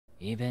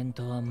イベン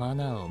トはマ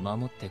ナーを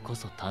守ってこ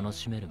そ楽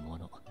しめるも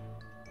の。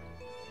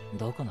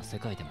どこの世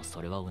界でも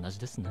それは同じ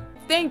ですね。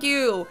Thank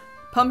you,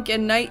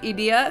 Pumpkin Night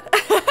idea.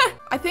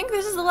 I think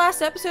this is the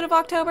last episode of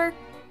October,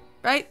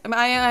 right?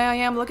 I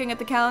am looking at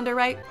the calendar,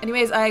 right?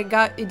 Anyways, I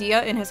got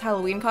Idea in his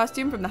Halloween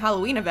costume from the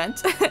Halloween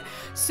event.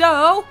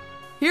 So,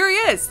 here he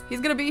is.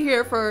 He's gonna be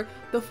here for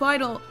the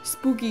final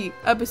spooky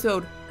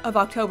episode of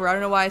October. I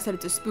don't know why I said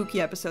it's a spooky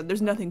episode.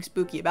 There's nothing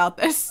spooky about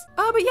this.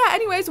 But yeah,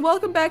 anyways,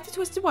 welcome back to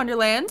Twisted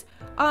Wonderland.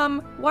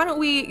 Why don't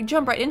we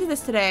jump right into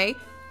this today?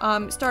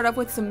 Start off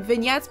with some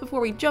vignettes before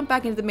we jump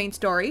back into the main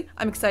story.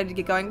 I'm excited to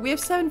get going. We have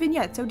 7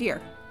 vignettes, oh dear.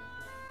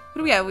 What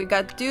do we have? We've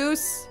got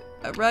Deuce,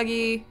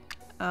 Ruggy,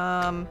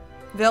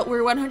 Vil.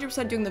 We're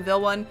 100% doing the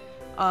Vil one,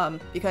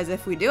 because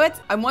if we do it,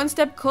 I'm one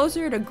step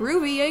closer to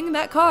groovying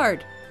that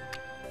card.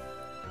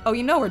 Oh,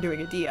 you know we're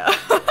doing Idea.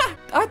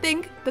 I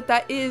think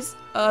that is,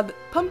 the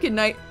Pumpkin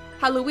Night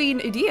Halloween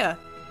Idea.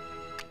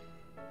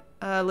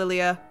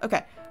 Lilia.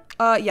 Okay.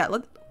 Yeah,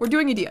 we're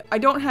doing Idea. I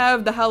don't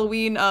have the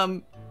Halloween,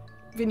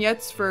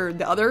 vignettes for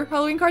the other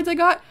Halloween cards I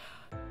got.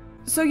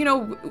 So, you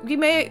know, we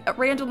may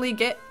randomly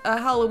get a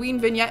Halloween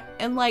vignette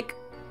in, like,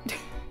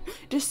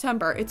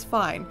 December. It's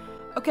fine.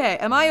 Okay,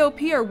 am I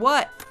OP or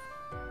what?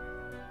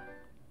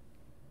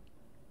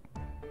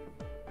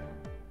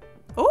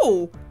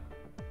 Oh!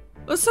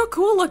 That's so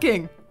cool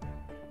looking!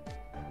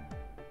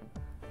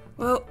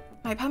 Well,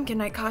 my Pumpkin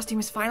Night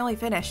costume is finally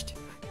finished.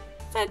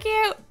 So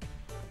cute!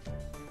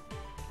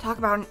 Talk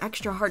about an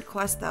extra hard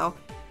quest, though.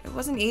 It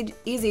wasn't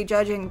easy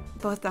judging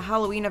both the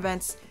Halloween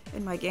events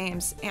in my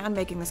games and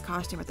making this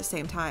costume at the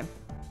same time.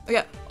 Oh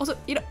yeah, also,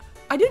 you know,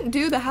 I didn't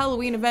do the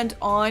Halloween event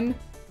on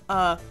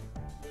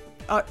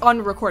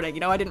recording, you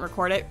know, I didn't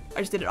record it,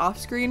 I just did it off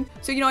screen.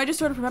 So, you know, I just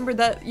sort of remembered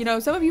that, you know,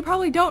 some of you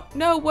probably don't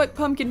know what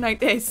Pumpkin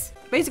Night is.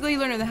 Basically, you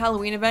learn in the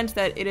Halloween event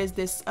that it is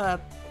this, I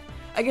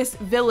guess,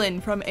 villain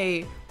from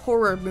a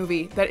horror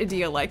movie that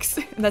Idea likes,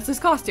 and that's his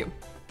costume.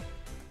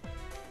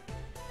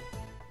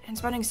 And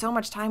spending so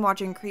much time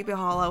watching Creepy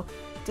Hollow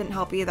didn't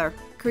help either.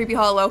 Creepy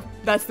Hollow,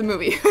 that's the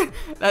movie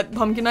that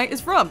Pumpkin Night is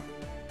from.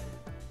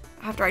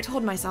 After I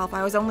told myself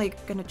I was only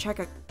gonna check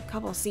a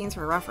couple scenes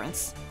for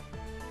reference.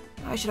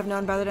 I should have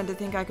known better than to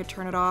think I could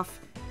turn it off.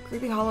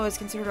 Creepy Hollow is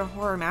considered a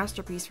horror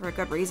masterpiece for a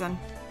good reason.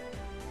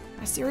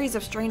 A series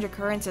of strange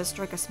occurrences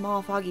strike a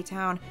small, foggy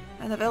town,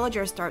 and the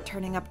villagers start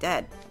turning up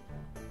dead.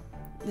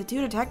 The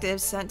 2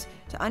 detectives sent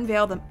to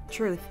unveil the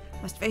truth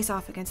must face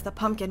off against the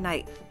Pumpkin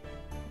Night.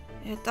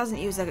 It doesn't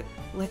use a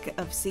lick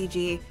of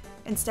CG,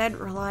 instead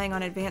relying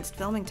on advanced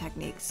filming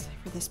techniques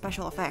for the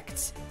special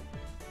effects.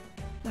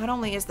 Not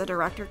only is the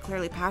director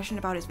clearly passionate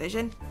about his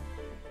vision,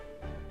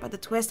 but the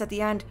twist at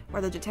the end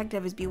where the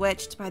detective is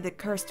bewitched by the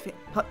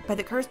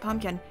cursed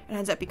pumpkin and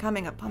ends up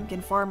becoming a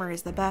pumpkin farmer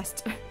is the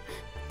best.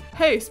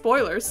 Hey,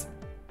 spoilers!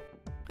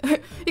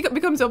 He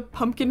becomes a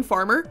pumpkin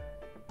farmer?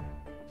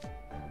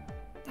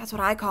 That's what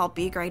I call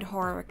B-grade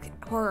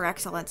horror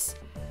excellence.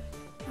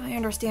 I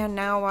understand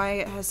now why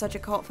it has such a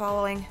cult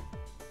following.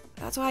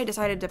 That's why I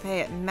decided to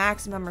pay it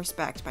maximum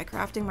respect by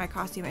crafting my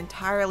costume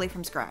entirely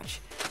from scratch.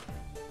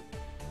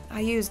 I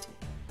used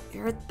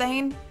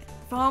urethane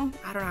foam?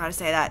 I don't know how to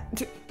say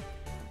that.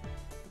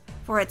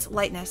 For its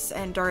lightness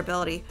and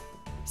durability.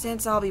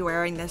 Since I'll be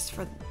wearing this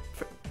for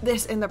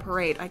this in the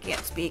parade, I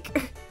can't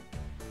speak.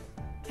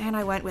 And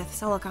I went with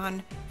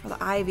silicone for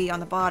the ivy on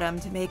the bottom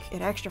to make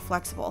it extra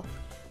flexible.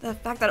 The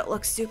fact that it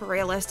looks super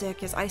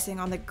realistic is icing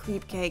on the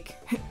creep cake.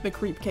 The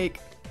creep cake.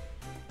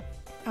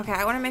 Okay,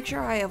 I want to make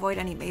sure I avoid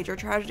any major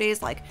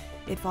tragedies like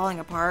it falling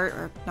apart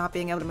or not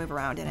being able to move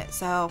around in it,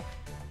 so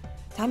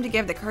time to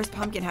give the cursed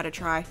pumpkin head a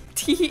try.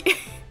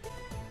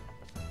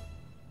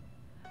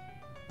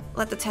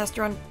 Let the test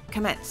run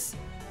commence.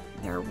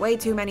 There are way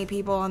too many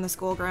people on the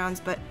school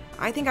grounds, but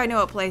I think I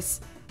know a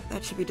place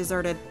that should be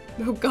deserted.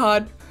 Oh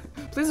god.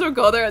 Please don't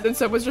go there and then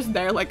someone's just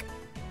there like,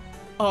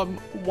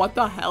 what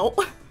the hell?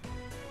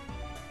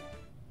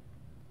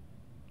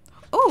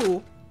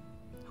 Oh!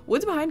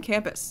 Woods behind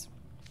campus.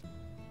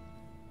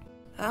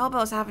 The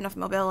elbows have enough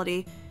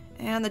mobility,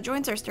 and the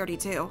joints are sturdy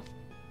too.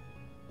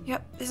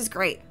 Yep, this is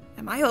great.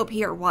 Am I OP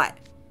or what?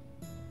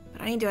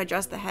 But I need to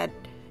adjust the head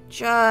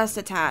just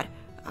a tad.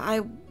 I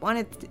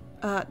wanted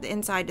the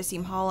inside to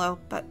seem hollow,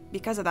 but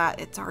because of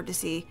that, it's hard to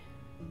see.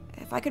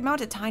 If I could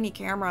mount a tiny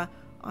camera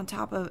on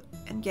top of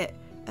and get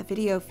a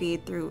video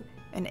feed through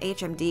an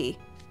HMD.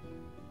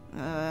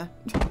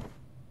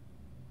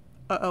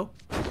 Uh-oh.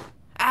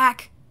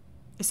 Ack!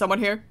 Is someone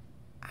here?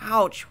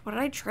 Ouch, what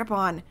did I trip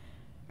on?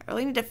 I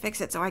really need to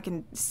fix it so I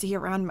can see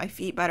around my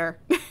feet better.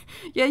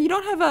 Yeah, you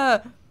don't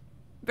have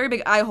very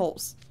big eye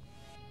holes.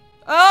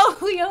 Oh,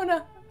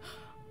 Leona!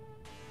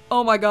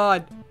 Oh my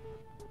god.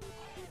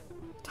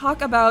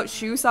 Talk about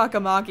Shu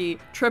Sakamaki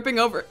tripping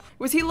over.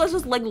 Was he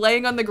just like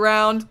laying on the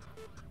ground?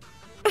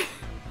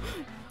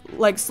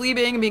 Like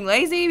sleeping and being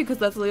lazy because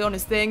that's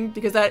Leona's thing?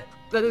 Because that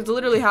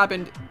literally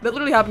happened. That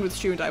literally happened with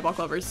Shu and Diabolic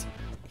Lovers.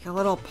 You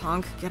little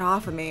punk, get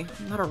off of me.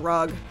 I'm not a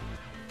rug.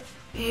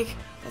 Eek,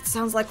 that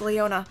sounds like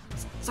Leona.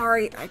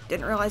 Sorry, I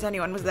didn't realize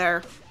anyone was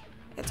there.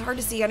 It's hard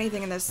to see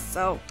anything in this,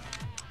 so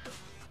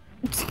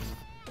It's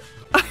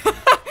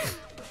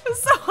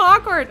so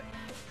awkward.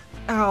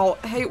 Ow.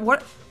 Hey,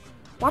 what?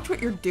 Watch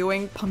what you're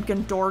doing,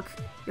 pumpkin dork.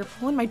 You're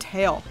pulling my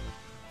tail.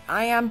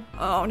 I am.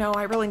 Oh no,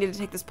 I really need to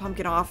take this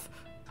pumpkin off.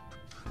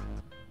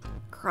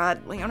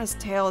 Crud, Leona's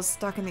tail is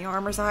stuck in the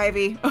armor's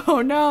ivy.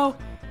 Oh no.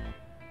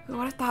 Who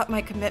would have thought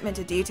my commitment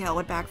to detail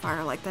would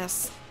backfire like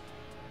this?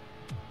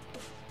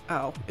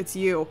 Oh, it's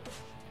you.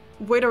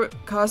 Way to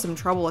cause some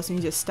trouble as soon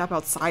as you step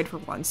outside for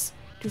once.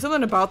 Do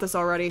something about this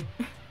already.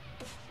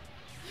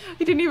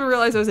 He didn't even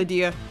realize it was a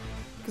idea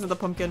because of the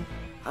pumpkin.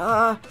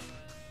 Oh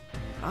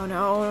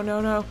no,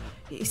 no, no.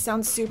 He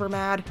sounds super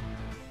mad.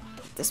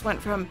 This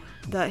went from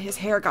the his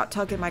hair got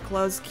tucked in my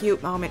clothes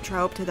cute moment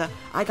trope to the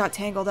I got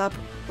tangled up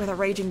with a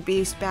raging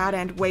beast bad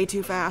end way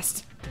too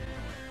fast.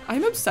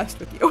 I'm obsessed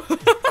with you.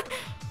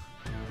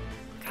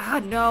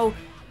 God, no.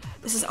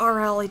 This is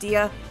RL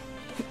idea.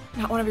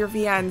 Not one of your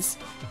VNs.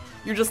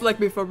 You're just like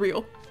me for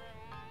real.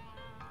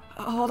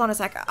 Hold on a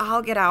sec.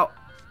 I'll get out.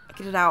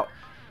 Get it out.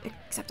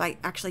 Except I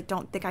actually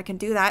don't think I can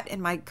do that in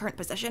my current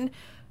position.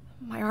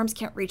 My arms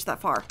can't reach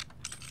that far.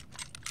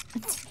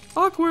 It's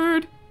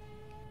awkward.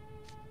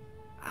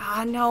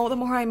 Ah, no. The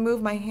more I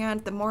move my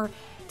hand, the more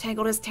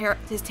tangled his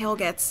tail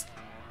gets.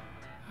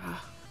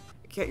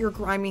 Get your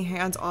grimy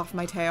hands off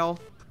my tail.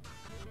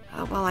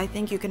 Well, I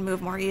think you can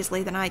move more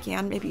easily than I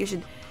can. Maybe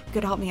you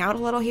could help me out a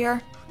little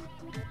here.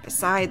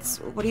 Besides,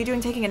 what are you doing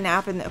taking a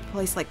nap in a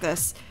place like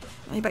this?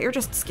 I bet you're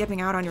just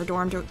skipping out on your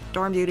dorm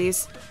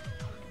duties.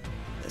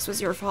 This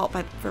was your fault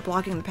for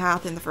blocking the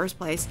path in the first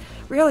place.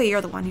 Really,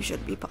 you're the one who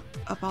should be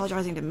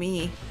apologizing to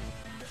me.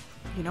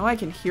 You know I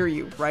can hear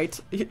you, right?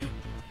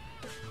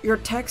 Your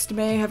text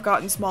may have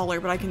gotten smaller,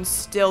 but I can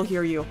still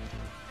hear you.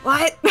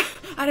 What?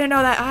 I didn't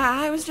know that.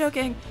 I was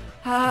joking.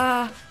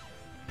 That's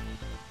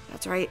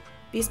right.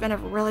 Beastmen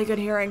have really good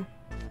hearing.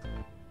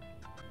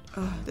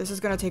 This is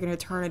gonna take an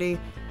eternity.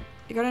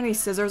 You got any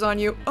scissors on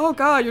you? Oh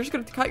god, you're just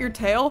gonna cut your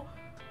tail?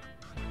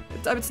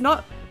 That's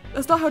not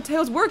how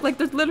tails work. Like,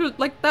 there's literally,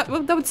 like, that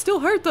would still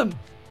hurt them.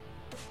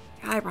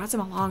 Yeah, I brought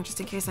some along just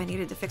in case I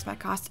needed to fix my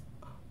costume.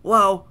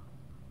 Whoa.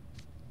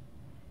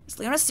 Is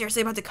Leona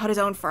seriously about to cut his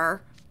own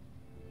fur?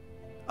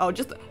 Oh,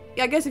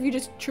 yeah, I guess if you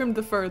just trimmed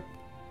the fur,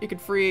 you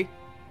could free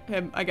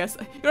him, I guess.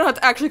 You don't have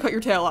to actually cut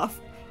your tail off.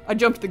 I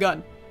jumped the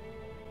gun.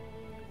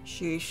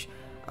 Sheesh.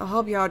 I'll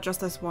help you out just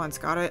this once,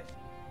 got it?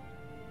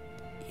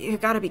 You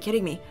gotta be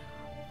kidding me.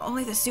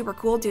 Only the super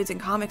cool dudes in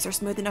comics are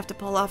smooth enough to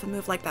pull off a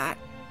move like that.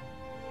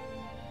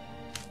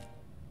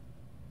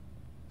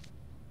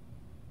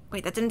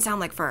 Wait, that didn't sound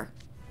like fur.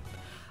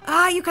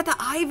 Ah, you cut the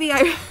ivy!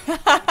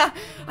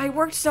 I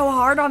worked so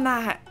hard on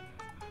that!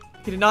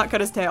 He did not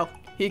cut his tail.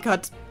 He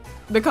cut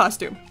the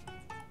costume.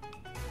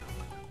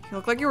 You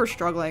look like you were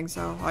struggling,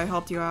 so I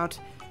helped you out.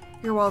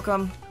 You're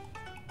welcome.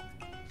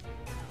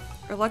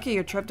 You're lucky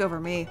you tripped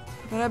over me.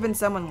 If it had been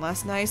someone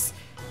less nice,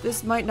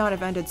 this might not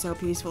have ended so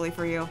peacefully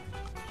for you.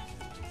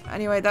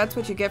 Anyway, that's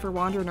what you get for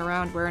wandering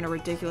around wearing a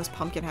ridiculous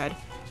pumpkin head.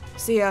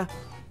 See ya.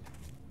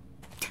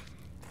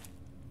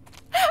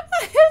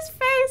 His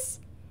face!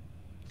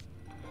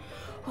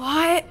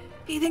 What?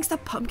 He thinks the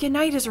Pumpkin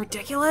Knight is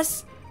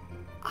ridiculous?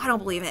 I don't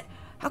believe it.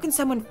 How can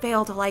someone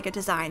fail to like a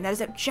design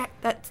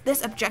that's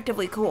this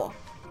objectively cool?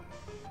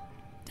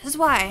 This is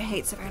why I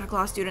hate Savannah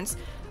Claus students.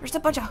 They're just a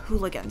bunch of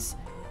hooligans.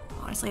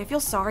 Honestly, I feel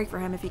sorry for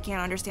him if he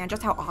can't understand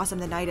just how awesome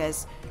the knight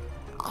is.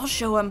 I'll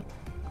show him.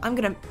 I'm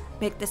gonna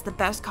make this the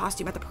best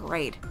costume at the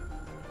parade.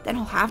 Then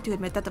he'll have to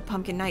admit that the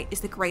Pumpkin Knight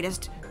is the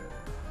greatest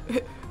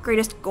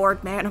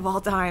gourd man of all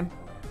time.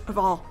 Of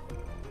all.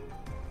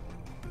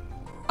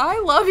 I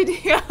love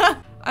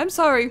Idea. I'm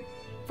sorry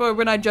for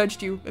when I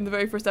judged you in the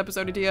very first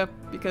episode, Idea,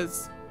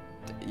 because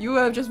you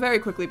have just very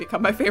quickly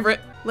become my favorite.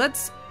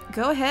 Let's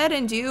go ahead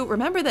and do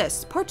Remember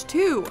This, Part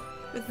 2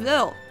 with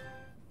Vil.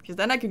 Because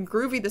then I can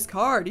groovy this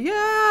card.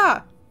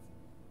 Yeah!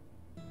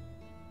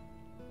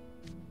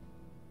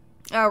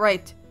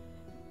 Alright.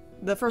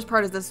 The first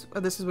part is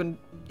this is when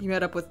he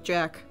met up with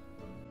Jack.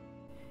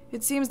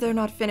 It seems they're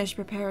not finished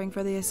preparing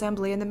for the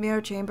assembly in the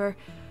mirror chamber.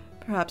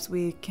 Perhaps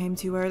we came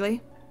too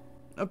early?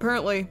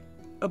 Apparently,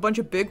 a bunch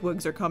of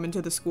bigwigs are coming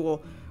to the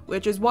school,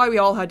 which is why we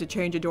all had to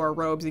change into our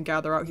robes and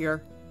gather out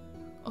here.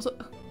 Also,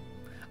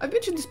 I've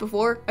mentioned this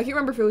before. I can't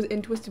remember if it was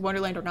in Twisted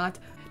Wonderland or not.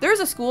 There's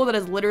a school that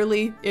is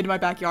literally in my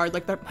backyard.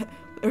 Like,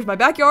 there's my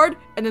backyard,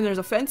 and then there's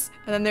a fence,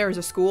 and then there's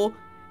a school,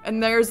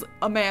 and there's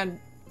a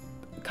man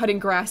cutting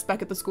grass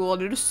back at the school,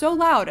 and it is so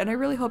loud, and I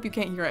really hope you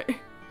can't hear it.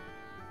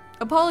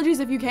 Apologies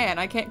if you can.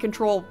 I can't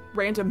control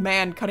random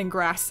man cutting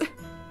grass.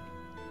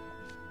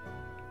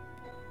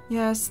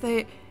 Yes,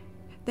 they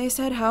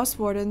said house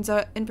wardens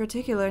in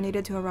particular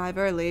needed to arrive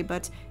early,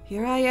 but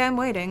here I am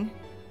waiting.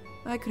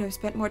 I could have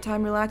spent more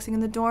time relaxing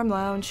in the dorm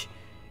lounge.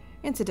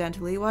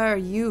 Incidentally, why are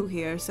you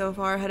here so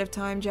far ahead of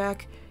time,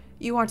 Jack?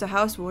 You aren't a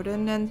house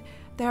warden, and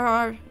there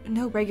are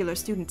no regular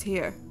students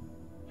here.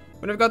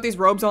 When I've got these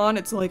robes on,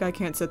 it's like I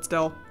can't sit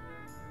still.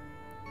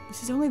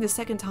 This is only the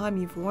second time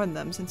you've worn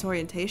them since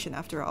orientation,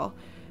 after all.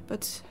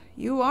 But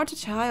you aren't a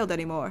child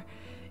anymore.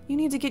 You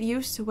need to get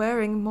used to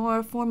wearing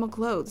more formal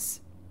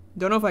clothes.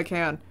 Don't know if I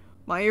can.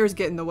 my ears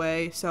get in the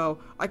way, so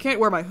I can't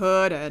wear my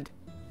hood, and...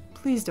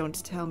 Please don't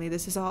tell me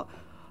this is all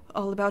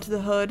about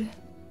the hood.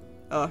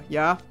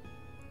 Yeah?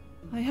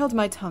 I held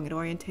my tongue at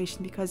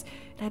orientation because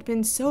it had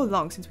been so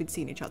long since we'd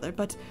seen each other,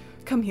 but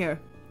come here.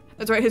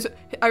 That's right,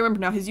 I remember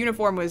now, his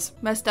uniform was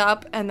messed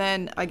up, and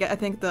then I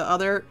think the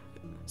other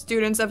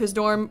students of his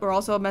dorm were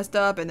also messed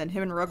up, and then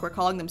him and Rook were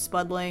calling them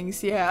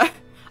spudlings. Yeah,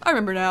 I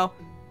remember now.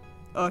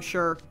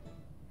 Sure.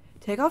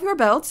 Take off your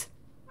belt.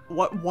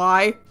 What?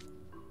 Why?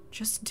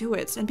 Just do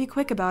it, and be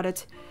quick about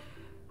it.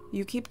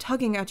 You keep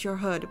tugging at your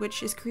hood,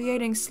 which is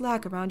creating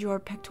slack around your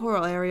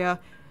pectoral area.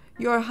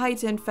 Your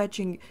height and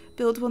fetching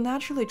build will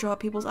naturally draw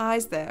people's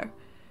eyes there.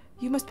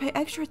 You must pay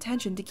extra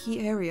attention to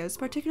key areas,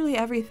 particularly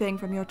everything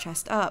from your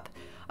chest up.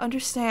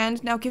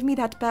 Understand? Now give me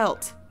that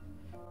belt.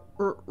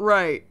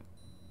 Right.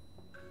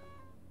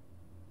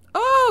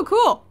 Oh,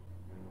 cool!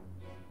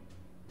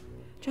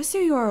 Just so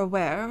you are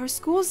aware, our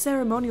school's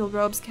ceremonial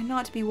robes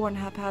cannot be worn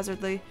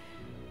haphazardly.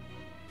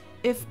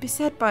 If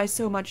beset by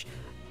so much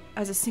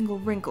as a single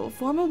wrinkle,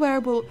 formal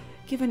wear will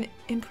give an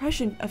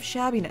impression of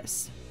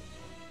shabbiness.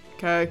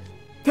 Okay.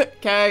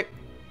 Okay.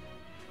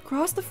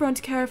 Cross the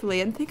front carefully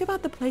and think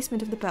about the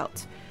placement of the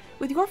belt.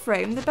 With your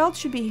frame, the belt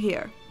should be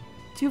here.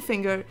 Two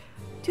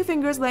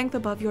fingers length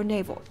above your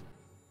navel.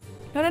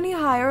 Not any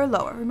higher or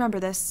lower,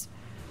 remember this.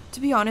 To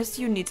be honest,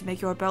 you need to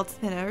make your belt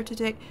thinner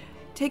to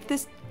take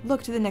this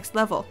look to the next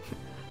level.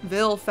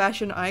 Vil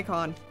fashion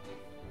icon.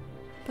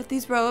 But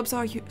these robes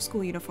are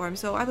school uniforms,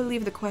 so I will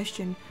leave the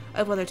question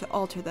of whether to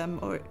alter them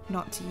or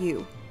not to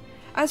you.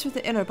 As for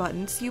the inner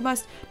buttons, you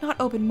must not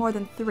open more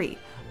than 3,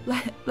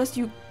 lest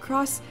you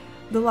cross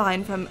the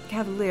line from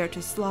cavalier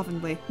to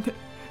slovenly.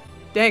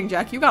 Dang,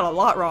 Jack, you got a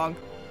lot wrong.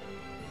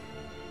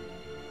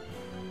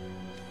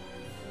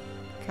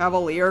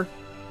 Cavalier.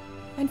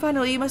 And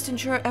finally, you must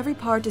ensure every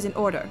part is in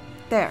order.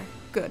 There.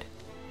 Good.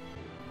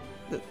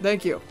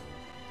 Thank you.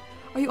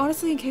 Are you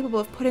honestly incapable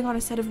of putting on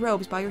a set of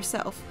robes by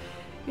yourself?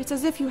 It's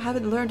as if you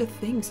haven't learned a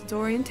thing since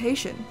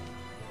orientation.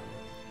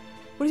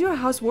 What has your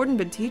house warden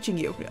been teaching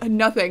you?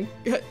 Nothing.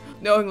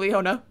 Knowing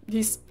Leona,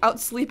 he's out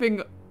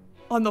sleeping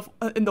on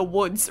in the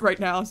woods right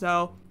now,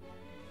 so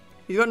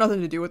he's got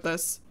nothing to do with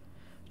this.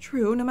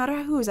 True, no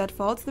matter who is at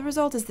fault, the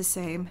result is the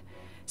same.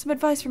 Some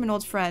advice from an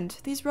old friend.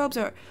 These robes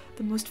are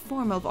the most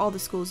formal of all the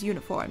school's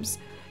uniforms.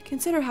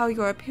 Consider how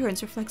your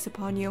appearance reflects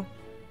upon you.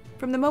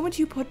 From the moment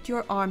you put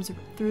your arms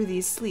through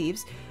these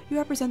sleeves, you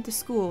represent the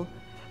school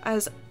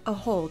as a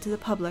whole to the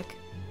public.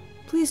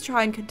 Please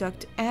try and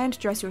conduct and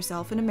dress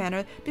yourself in a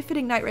manner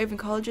befitting Night Raven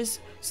College's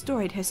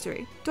storied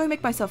history. Do I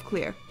make myself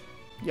clear?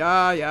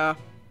 Yeah.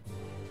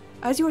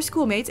 As your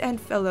schoolmates and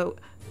fellow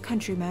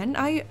countrymen,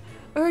 I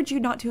urge you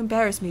not to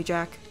embarrass me,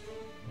 Jack.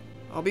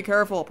 I'll be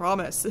careful,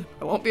 promise.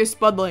 I won't be a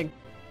spudling.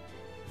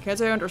 Can't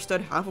say I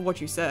understood half of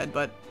what you said,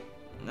 but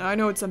I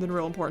know it's something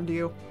real important to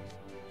you.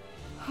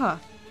 Huh.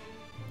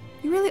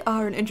 You really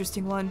are an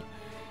interesting one.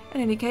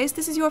 In any case,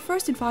 this is your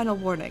first and final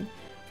warning.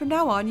 From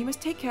now on, you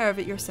must take care of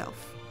it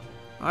yourself.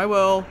 I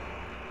will.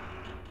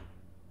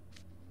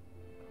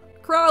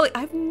 Crowley!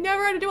 I've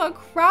never had to do a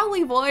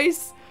Crowley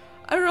voice!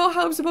 I don't know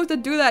how I'm supposed to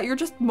do that, you're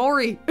just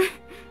Maury.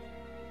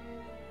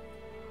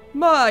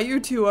 Ma, you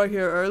two are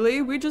here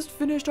early. We just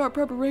finished our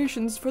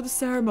preparations for the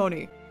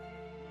ceremony.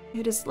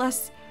 It is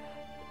less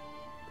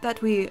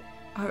that we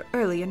are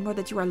early and more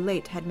that you are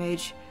late, head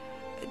mage.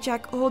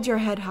 Jack, hold your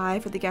head high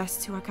for the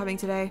guests who are coming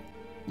today.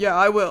 Yeah,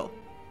 I will.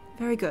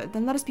 Very good,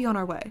 then let us be on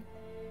our way.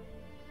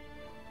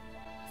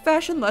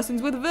 Fashion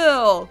lessons with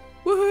Vil!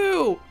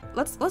 Woohoo!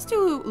 Let's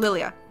do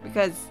Lilia,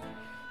 because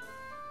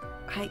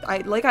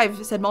I like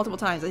I've said multiple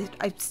times,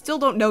 I still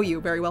don't know you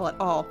very well at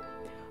all.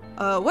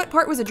 What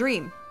part was a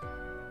dream?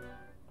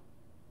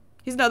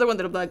 He's another one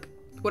that I'm like,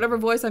 whatever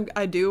voice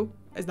I do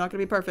is not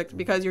gonna be perfect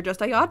because you're just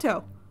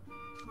Ayato.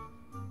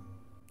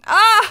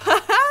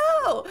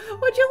 Oh!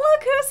 Would you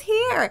look who's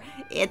here?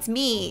 It's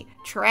me,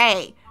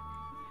 Trey.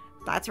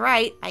 That's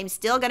right, I'm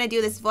still gonna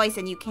do this voice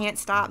and you can't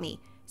stop me.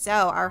 So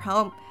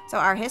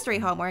our history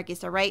homework is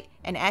to write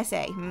an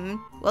essay,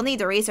 We'll need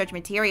the research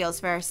materials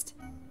first.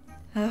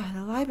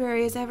 The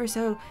library is ever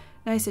so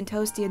nice and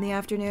toasty in the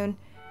afternoon.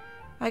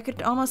 I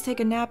could almost take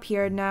a nap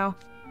here now.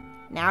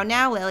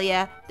 Now,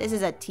 Lilia, this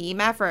is a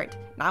team effort.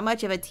 Not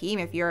much of a team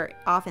if you're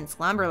off in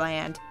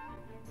Slumberland.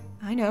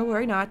 I know,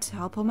 worry not.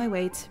 I'll pull my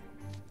weight.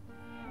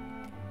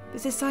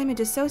 This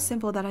assignment is so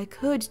simple that I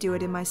could do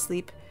it in my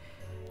sleep.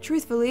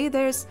 Truthfully,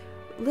 there's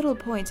little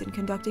point in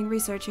conducting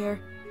research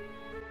here.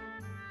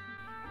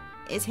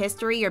 Is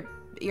history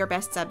your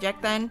best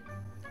subject, then?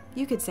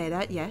 You could say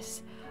that,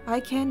 yes. I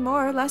can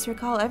more or less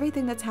recall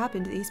everything that's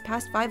happened these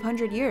past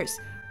 500 years.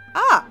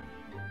 Ah!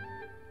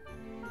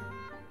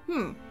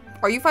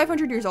 Are you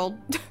 500 years old?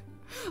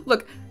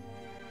 Look,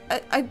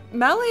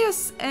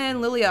 Malleus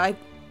and Lilia,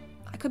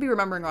 I could be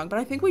remembering wrong, but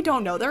I think we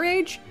don't know their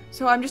age,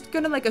 so I'm just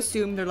gonna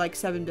assume they're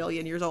 7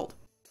 billion years old.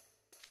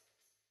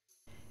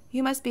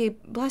 You must be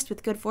blessed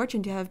with good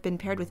fortune to have been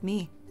paired with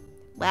me.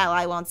 Well,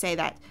 I won't say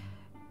that.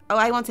 Oh,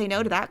 I won't say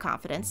no to that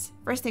confidence.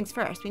 First things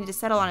first, we need to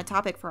settle on a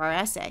topic for our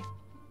essay.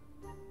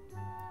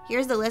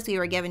 Here's the list we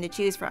were given to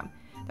choose from.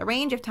 The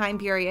range of time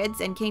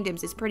periods and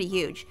kingdoms is pretty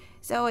huge,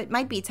 so it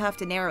might be tough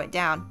to narrow it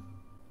down.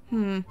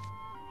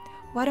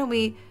 Why don't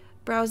we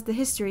browse the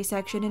history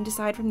section and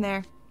decide from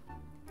there?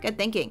 Good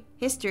thinking.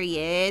 History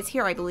is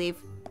here, I believe.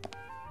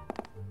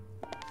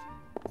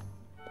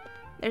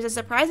 There's a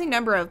surprising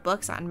number of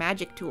books on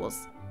magic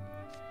tools.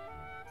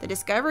 The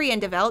discovery and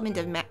development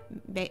of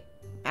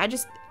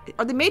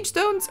are they mage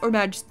stones or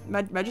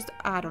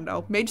I don't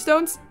know. Mage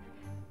stones?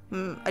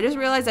 I just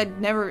realized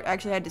I'd never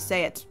actually had to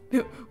say it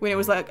when it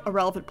was like a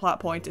relevant plot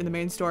point in the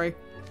main story.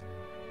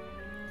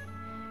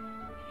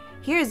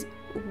 Here's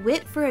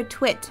Wit for a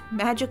Twit,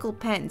 magical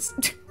pens.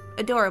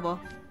 Adorable.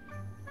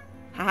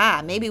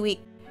 Haha, maybe we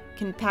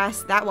can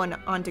pass that one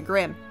on to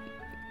Grim.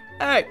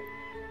 Hey!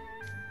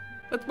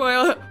 That's my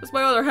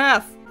other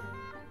half.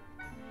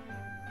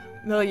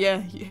 No,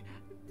 yeah.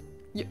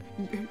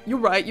 You're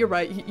right.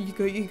 You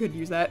could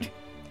use that.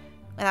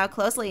 With how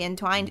closely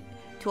entwined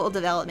tool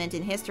development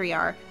and history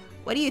are,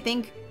 what do you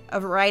think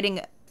of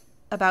writing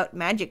about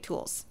magic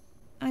tools?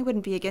 I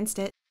wouldn't be against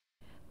it.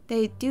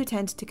 They do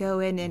tend to go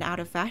in and out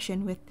of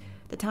fashion with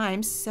the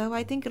times, so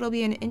I think it'll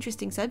be an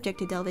interesting subject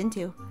to delve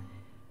into.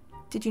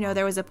 Did you know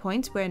there was a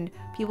point when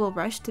people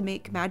rushed to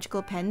make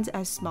magical pens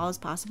as small as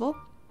possible?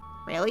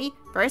 Really?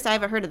 First I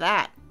ever heard of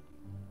that.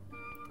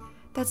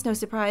 That's no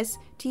surprise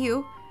to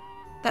you.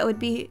 That would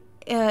be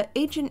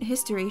ancient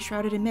history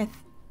shrouded in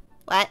myth.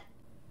 What?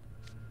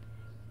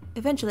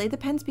 Eventually, the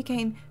pens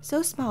became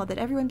so small that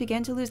everyone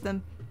began to lose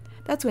them.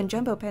 That's when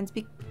jumbo pens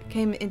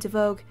came into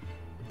vogue.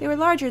 They were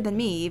larger than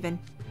me, even.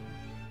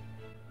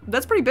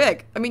 That's pretty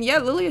big. I mean, yeah,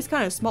 Lily is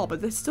kind of small,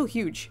 but that's still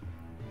huge.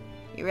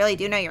 You really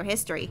do know your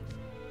history.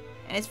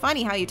 And it's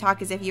funny how you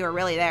talk as if you were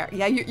really there.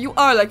 Yeah, you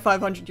are like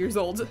 500 years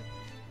old.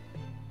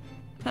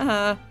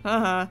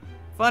 Haha,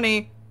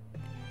 funny.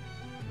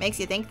 Makes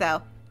you think,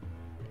 though.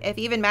 If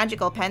even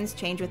magical pens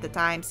change with the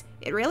times,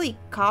 it really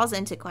calls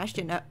into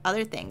question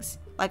other things,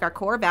 like our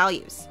core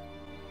values.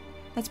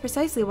 That's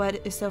precisely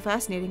what is so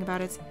fascinating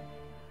about it.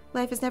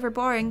 Life is never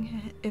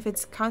boring if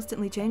it's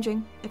constantly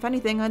changing. If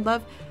anything, I'd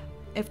love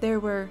if there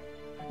were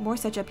more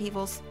such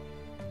upheavals.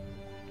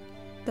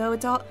 Though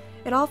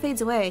it all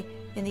fades away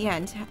in the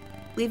end,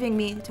 leaving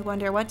me to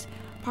wonder what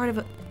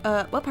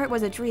part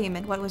was a dream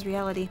and what was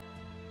reality.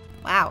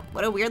 Wow,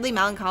 what a weirdly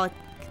melancholic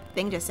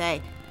thing to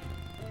say.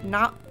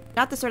 Not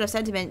the sort of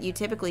sentiment you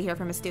typically hear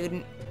from a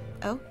student.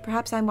 Oh,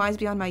 perhaps I'm wise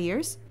beyond my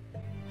years?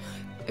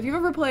 If you've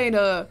ever played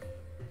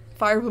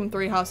Fire Emblem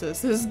Three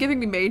Houses, this is giving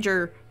me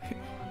major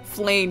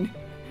Flame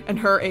and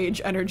her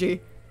age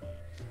energy.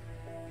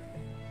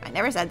 I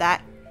never said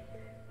that.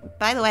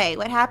 By the way,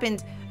 what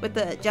happened with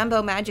the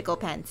jumbo magical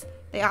pens?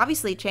 They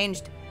obviously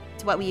changed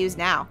to what we use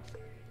now.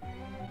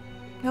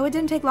 No, it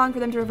didn't take long for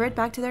them to revert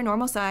back to their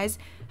normal size.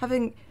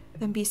 Having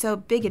them be so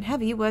big and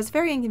heavy was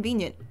very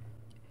inconvenient.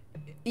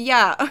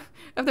 Yeah,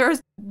 if they're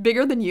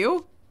bigger than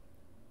you?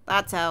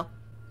 Thought so.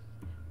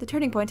 The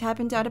turning point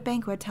happened at a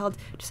banquet held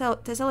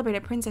to celebrate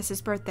a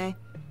princess's birthday.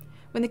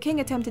 When the king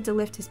attempted to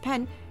lift his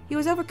pen, he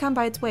was overcome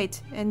by its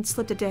weight and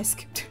slipped a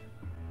disc.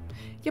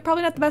 Yeah,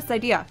 probably not the best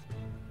idea.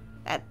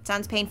 That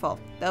sounds painful,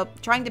 though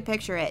trying to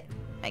picture it,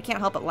 I can't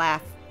help but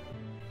laugh.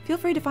 Feel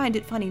free to find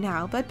it funny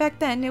now, but back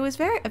then it was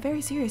a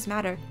very serious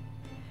matter.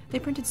 They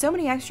printed so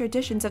many extra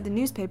editions of the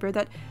newspaper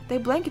that they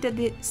blanketed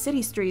the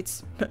city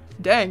streets.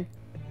 Dang.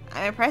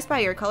 I'm impressed by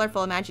your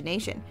colorful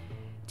imagination.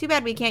 Too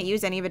bad we can't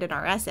use any of it in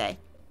our essay.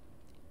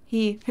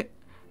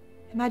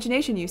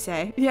 Imagination, you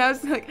say? Yeah, I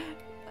was like,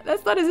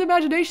 that's not his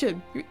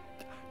imagination.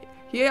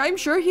 Yeah, I'm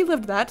sure he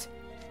lived that.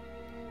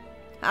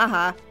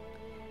 Haha.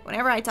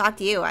 Whenever I talk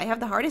to you, I have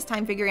the hardest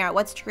time figuring out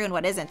what's true and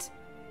what isn't.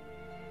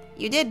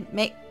 You did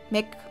make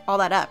all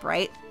that up,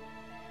 right?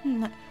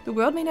 The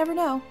world may never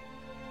know.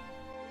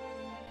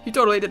 You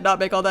totally did not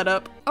make all that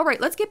up. Alright,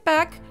 let's get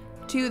back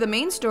to the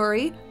main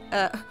story.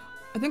 I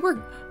think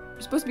we're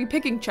supposed to be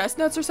picking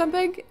chestnuts or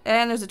something,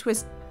 and there's a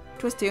twist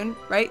tune,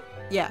 right?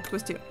 Yeah,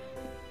 twist tune.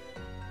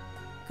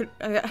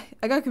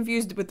 I got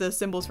confused with the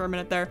symbols for a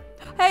minute there.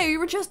 Hey, you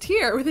were just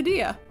here with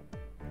Adia.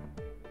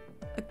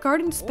 A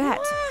garden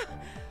spat.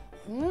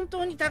 本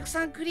当にたく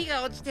さん栗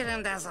が落ちてる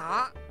んだぞ。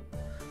こ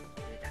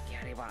れだけ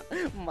あれば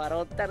マ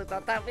ロッタルト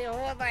食べ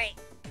放題。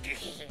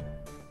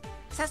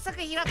早速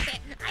拾って。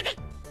あれ。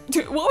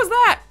What was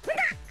that?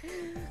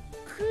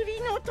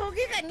 栗のト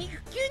ゲが肉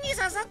球に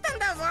刺さったん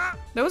だぞ。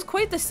That was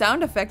quite the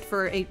sound effect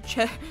for a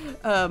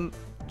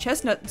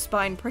chestnut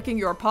spine pricking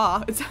your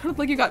paw. It sounded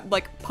like you got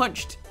like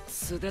punched.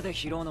 素手で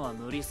拾うのは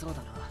無理そう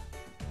だな。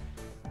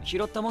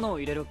拾ったものを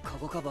入れるカ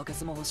ゴかバケ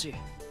ツも欲しい。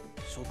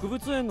植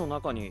物園の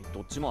中に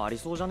どっちもあり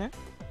そうじゃね？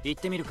行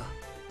ってみるか。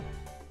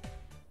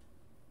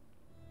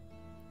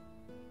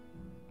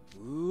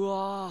う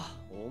わ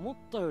ー、思っ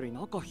たより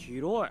中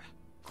広い。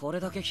これ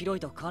だけ広い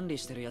と管理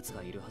してるやつ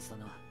がいるはずだ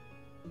な。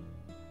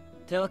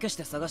手分けし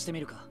て探してみ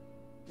るか。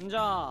じ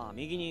ゃあ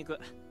右に行く。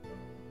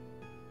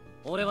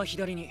俺は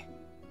左に。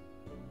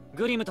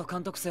グリムと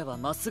監督生は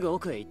まっすぐ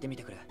奥へ行ってみ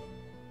てくれ。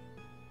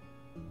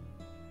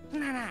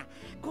なあなあ、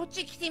こっ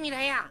ち来てみろ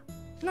よ。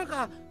なん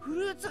かフ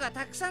ルーツが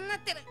たくさんなっ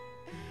てる。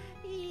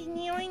いい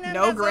匂いなん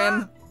だぞ。No,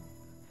 Grim.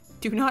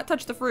 Do not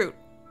touch the fruit.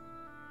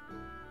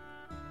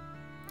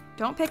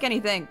 Don't pick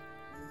anything.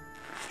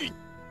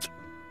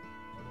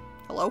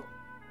 Hello?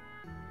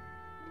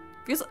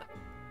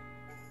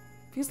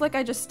 Feels like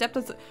I just stepped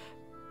on.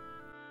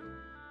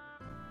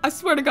 I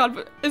swear to God,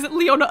 but is it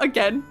Leona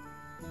again?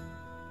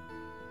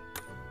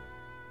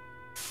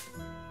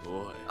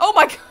 Oh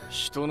my God!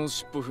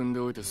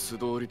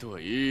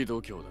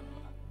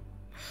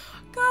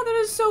 God, that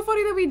is so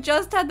funny that we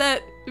just had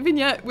that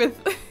vignette with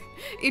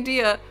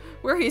Idea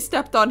where he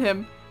stepped on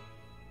him,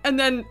 and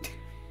then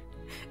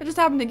it just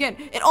happened again.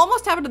 It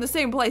almost happened in the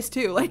same place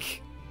too.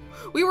 Like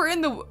we were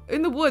in the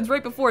woods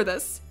right before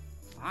this.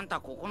 あん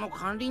たここの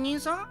管理人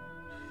さん？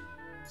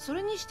そ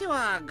れにして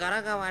は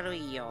柄が悪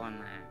いよう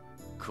な。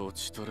こ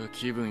ちとら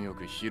気分よ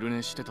く昼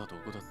寝してたと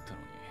こだった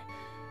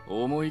の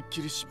に、思いっ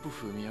きり尻尾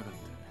踏みやがって。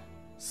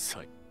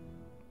さい。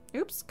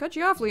Oops, cut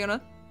you off,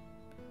 Leona.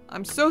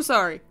 I'm so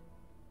sorry.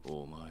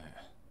 お前。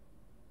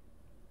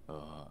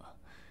ああ、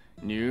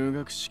入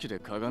学式で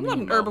鏡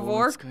に魔法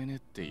を使えねっ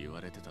て言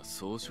われてた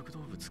草食動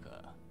物か。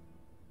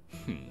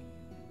ふん。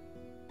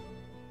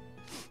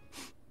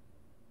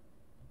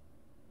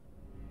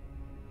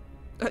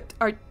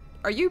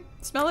Are you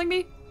smelling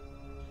me?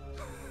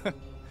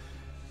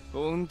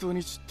 本当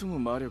にちっとも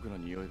魔力の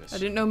匂いがし。I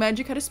didn't know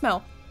magic had a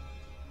smell.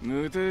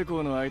 無抵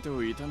抗の相手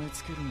を痛め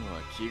つけるの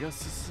は気が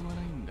進ま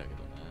ないんだけど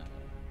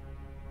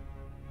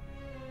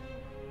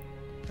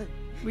な。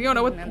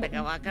Leona, what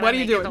are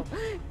you doing?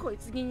 こい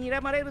つに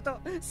睨まれると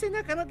背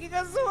中の毛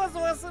がゾワゾ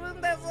ワする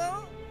んだぞ。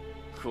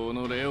こ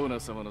のレオナ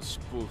様の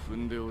尻尾を踏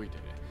んでおいて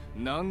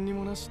何に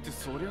もなしって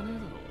そりゃね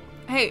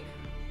えだろ。Hey,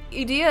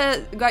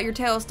 Idea got your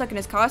tail stuck in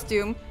his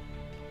costume,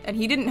 and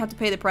he didn't have to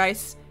pay the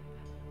price.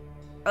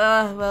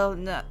 Well,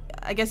 no,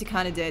 I guess he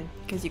kind of did,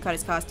 because you cut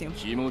his costume.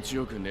 気持ち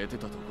よく寝て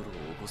たとこ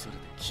ろを起こされて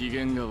機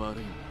嫌が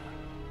悪いんだ。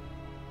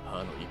歯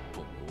の一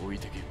本置い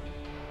てけ。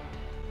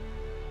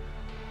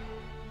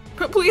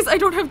But please, I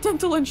don't have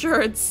dental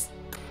insurance.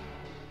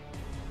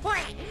 おい、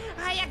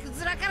早く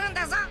ずらかるん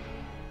だぞ。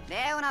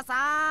レオナ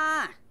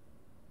さん。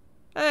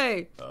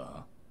Hey.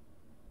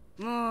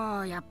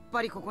 もうやっ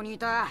ぱりここにい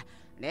た。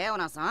レオ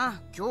ナさ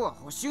ん、今日は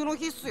補習の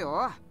日っす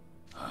よ。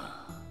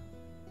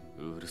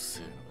うる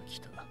せえのが来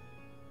た。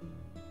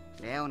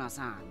レオナ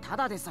さん、た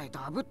だでさえ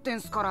ダブって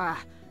んすから。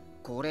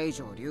これ以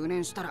上留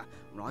年したら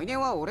来年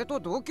は俺と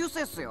同級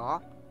生っす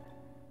よ。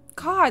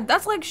God,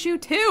 that's like Shu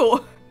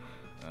too.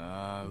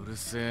 ああ、うる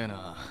せえ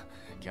な。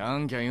キャ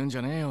ンキャン言うんじ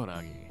ゃねえよ、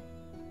ラギ。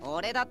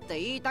俺だって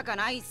言いたか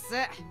ないっす。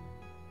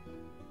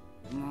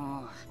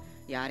も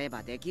うやれ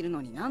ばできる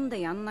のになん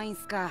でやんないん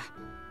すか。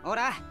ほ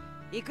ら、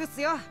行くっ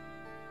すよ。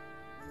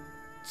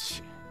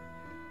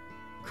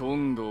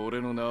今度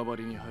俺の縄張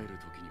りに入ると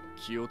きには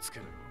気をつけ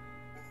ろよ。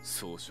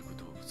草食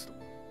動物ど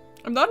も。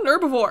I'm not an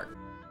herbivore.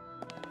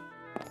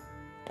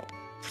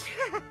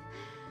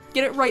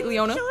 Get it right,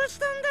 Leona. どうし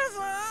たんだ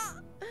ぞ。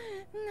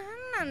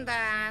なん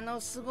だあの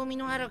凄み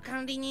のある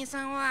管理人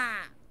さんは。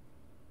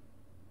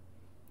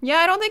Yeah,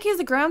 I don't think he's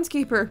the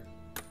groundskeeper.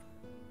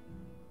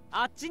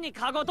 あっちに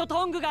カゴと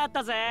トングがあっ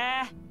たぜ。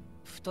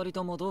二人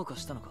ともどうか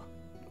したのか？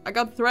 I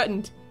got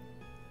threatened.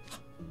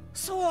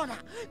 そうだ、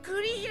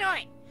栗拾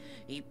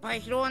い。いっぱ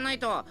い拾わない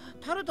と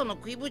タルトの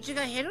食いぶち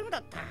が減るんだ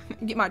った。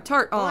Get my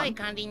tart 怖い on.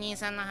 管理人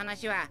さんの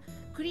話は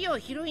栗を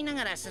拾いな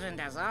がらするん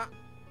だぞ。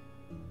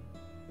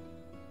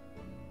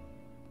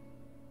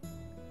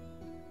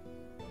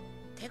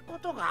ってこ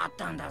とがあっ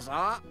たんだぞ。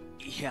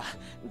いや、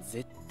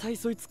絶対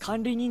そいつ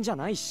管理人じゃ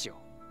ないっしょ。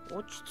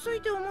落ち着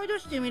いて思い出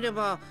してみれ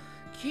ば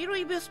黄色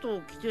いベスト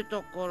を着て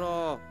たか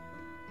ら、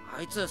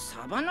あいつ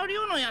サバの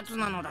漁のやつ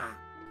なのだ。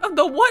The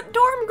what,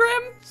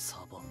 Dormgrim?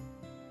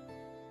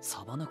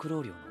 サバナク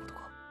ローリオのこと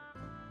か。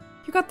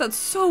 You got that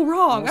so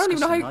wrong. I don't even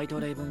know how ナイト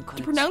レイブンカ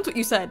レ to ッジ pronounce what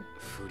you said.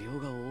 不良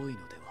が多い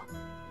ので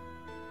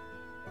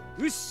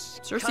は。よ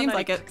し、 Sure かな seems り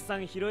like た it. くさ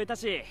ん拾えた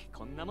し、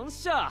こんなもんっ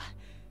しょ。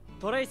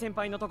トレイ先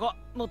輩のとこ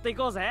持ってい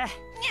こうぜ。にゃは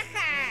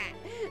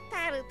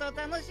タルト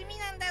楽しみ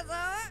なんだぞ。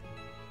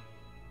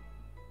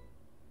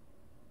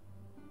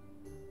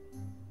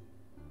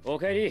お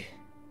かえり。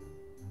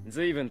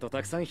ずいぶんと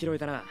たくさん拾え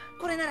たな。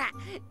これなら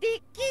で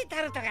っけえ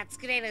タルトが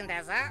作れるん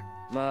だぞ。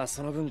まあ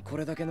その分こ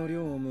れだけの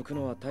量を剥く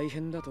のは大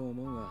変だと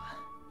思うが、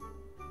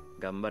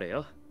頑張れ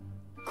よ。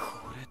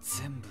これ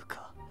全部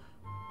か。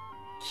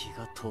気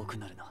が遠く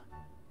なるな。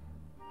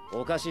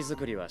お菓子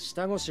作りは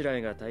下ごしら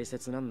えが大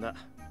切なんだ。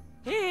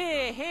へ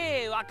え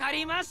へえ、わか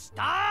りまし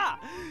た。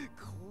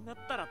こうなっ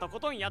たらとこ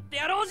とんやって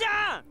やろうじ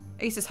ゃん。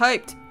 Ace is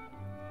hyped.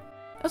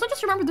 Also,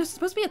 just remember there's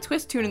supposed to be a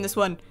twist tune in this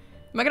one.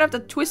 Am I gonna have to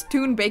twist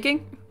tune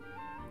baking?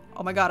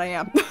 Oh my god, I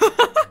am.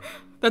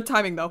 That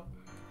timing though.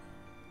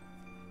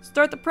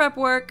 Start the prep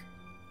work.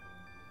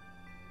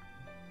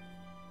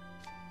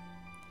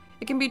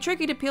 It can be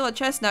tricky to peel a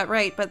chestnut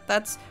right, but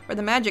that's where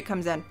the magic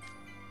comes in.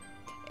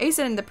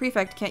 Asa and the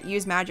prefect can't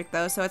use magic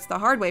though, so it's the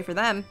hard way for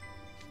them.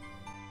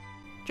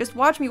 Just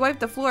watch me wipe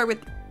the floor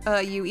with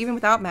you even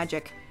without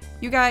magic.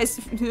 You guys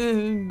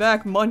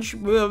back munch.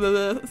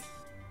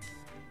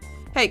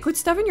 Hey, quit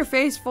stuffing your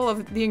face full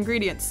of the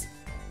ingredients.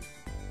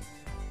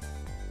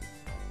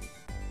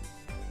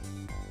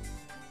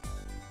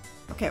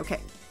 Okay, okay.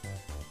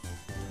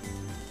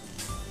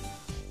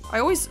 I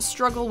always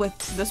struggle with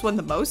this one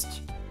the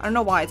most. I don't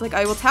know why. It's like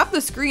I will tap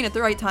the screen at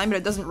the right time, but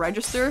it doesn't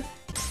register.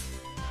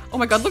 Oh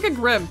my god, look at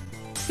Grim.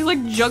 He's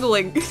like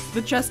juggling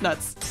the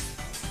chestnuts.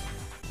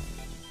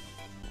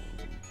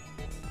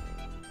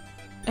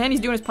 And he's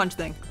doing his punch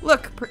thing.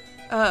 Look,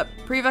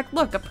 Prevec,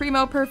 look, a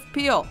primo perf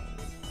peel.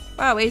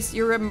 Wow, Ace,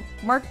 you're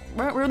mark.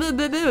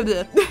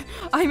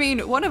 I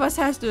mean, one of us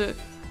has to,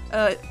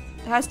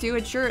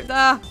 ensure.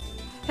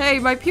 Hey,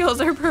 my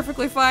peels are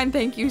perfectly fine,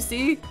 thank you,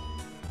 see?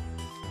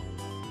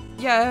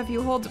 Yeah, if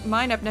you hold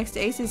mine up next to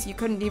Ace's, you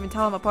couldn't even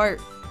tell them apart.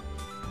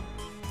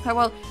 Oh,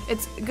 well,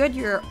 it's good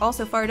you're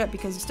also fired up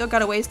because you still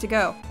got a ways to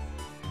go.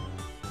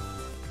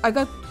 I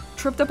got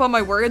tripped up on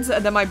my words,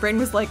 and then my brain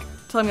was like,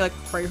 telling me like,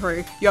 hurry,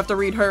 hurry, you have to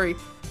read, hurry.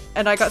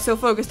 And I got so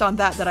focused on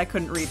that I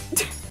couldn't read.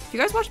 If you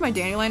guys watched my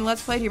Dandelion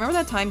Let's Play, do you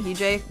remember that time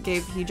Heejay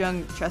gave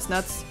Heejung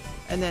chestnuts?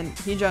 And then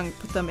Heejung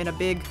put them in a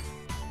big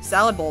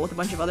salad bowl with a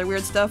bunch of other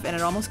weird stuff, and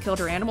it almost killed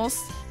her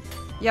animals?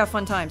 Yeah,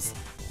 fun times.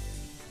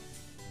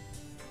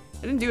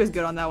 I didn't do as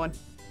good on that one.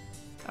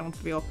 I don't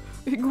feel.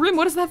 Grim,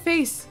 what is that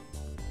face?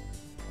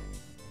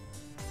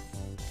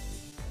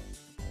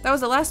 That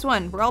was the last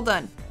one. We're all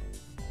done.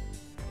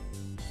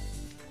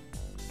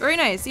 Very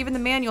nice. Even the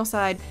manual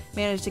side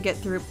managed to get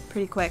through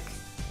pretty quick.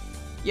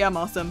 Yeah, I'm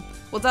awesome.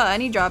 Well, duh,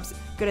 any job's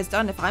good as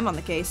done if I'm on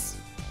the case.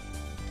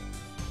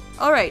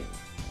 Alright.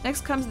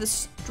 Next comes the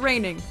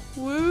straining.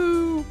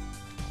 Woo!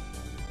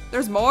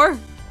 There's more?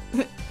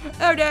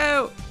 Oh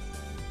no!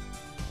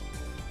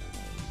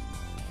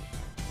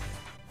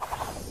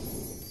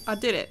 I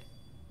did it.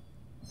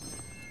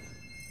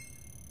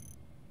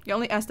 You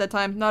only S that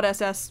time, not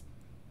SS.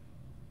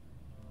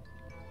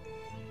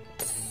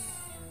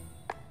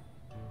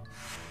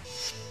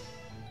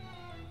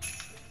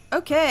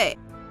 Okay.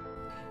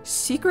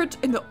 Secret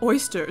in the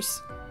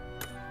oysters.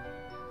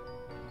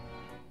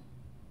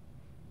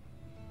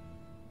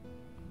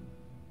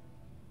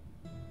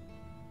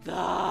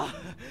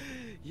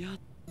やっ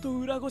と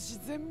裏ごし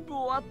全部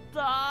終わっ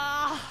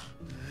た。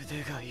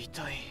腕が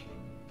痛い。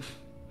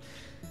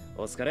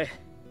お疲れ。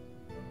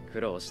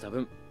苦労した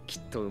分き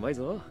っとうまい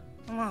ぞ。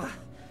も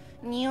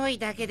う匂い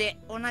だけで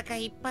お腹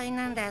いっぱい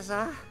なんだぞ。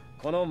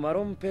このマ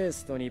ロンペー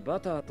ストにバ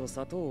ターと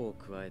砂糖を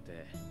加え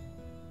て、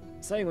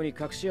最後に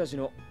隠し味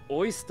の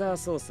オイスター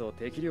ソースを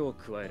適量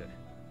加える。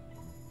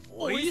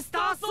オイスタ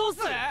ーソース？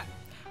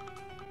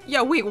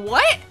 Yeah, wait,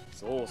 what?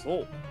 そうそ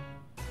う。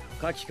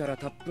牡蠣から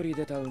たっぷり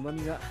出た旨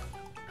味が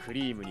ク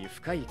リームに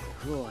深いコ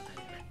クを与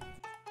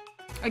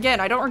える。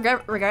 Again, I don't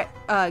regret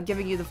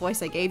giving you the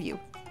voice I gave you.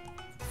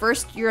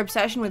 First, your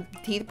obsession with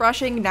teeth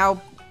brushing, now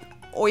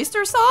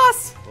oyster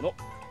sauce? この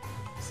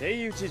セ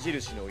イウチ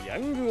印のヤ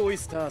ングオイ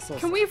スターソー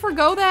ス。 Can we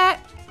forgo that?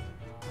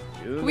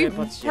 Can we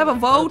have a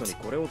vote?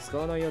 これを使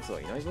わないやつは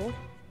いないぞ。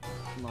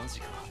マジ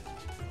か。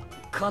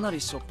かな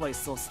りしょっぱい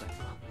ソースだよ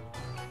な。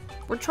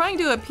 We're trying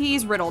to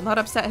appease Riddle, not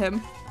upset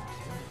him.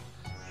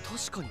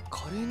 確かに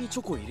カレーにチ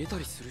ョコ入れた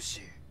りする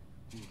し、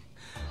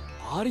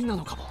ありな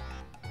のかも。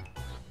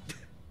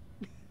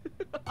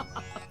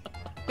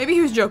Maybe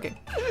he was joking.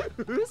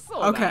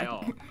 嘘だ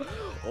よ。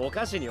お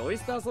菓子にオイ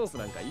スターソース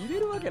なんか入れ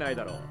るわけない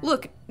だろ。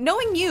Look,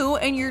 knowing you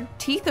and your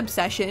teeth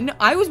obsession,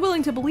 I was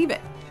willing to believe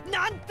it.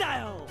 なんだ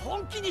よ、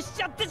本気にし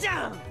ちゃったじ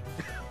ゃん。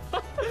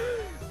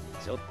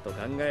ちょっと考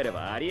えれ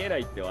ばありえな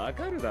いってわ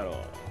かるだろう。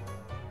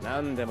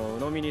何でも鵜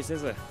呑みにせ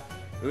ず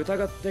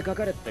疑ってか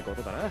かれってこ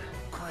とだな。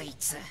こい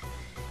つ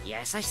優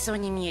しそう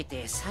に見え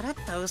てさらっ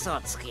と嘘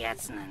をつくや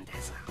つなんだ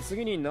ぞ。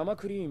次に生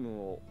クリー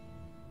ムを。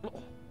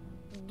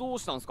どう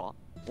したんすか？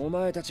お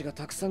前たちが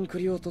たくさん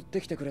栗を取っ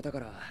てきてくれたか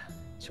ら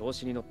調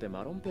子に乗って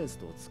マロンペース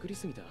トを作り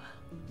すぎた。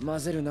混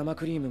ぜる生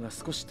クリームが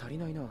少し足り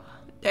ないな。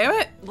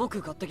Damn it!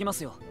 僕買ってきま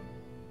すよ。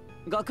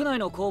学内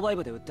の購買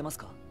部で売ってます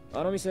か？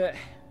あの店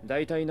だ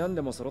いたい何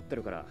でも揃って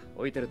るから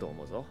置いてると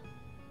思うぞ。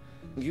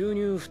牛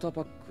乳2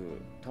パック、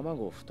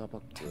卵2パ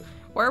ック。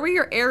 Why are we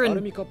your アル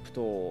errand ミカップ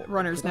と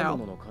runners 果 now?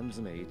 物の缶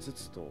詰5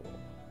つと。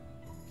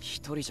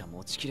一人じゃ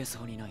持ちきれ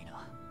そうにない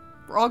な。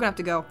 We're all gonna have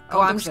to go. Oh,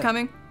 I'm just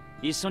coming?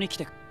 一緒に来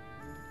て。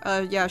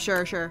Yeah,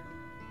 sure, sure.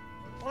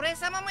 俺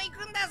様も行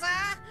くんだぞ。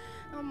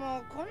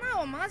もう粉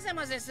を混ぜ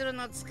混ぜする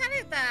の疲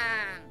れた。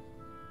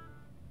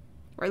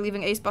We're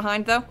leaving Ace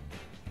behind, though?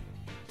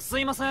 す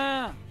いませ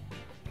ん。って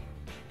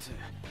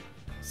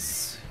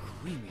す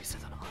ごい店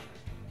だな。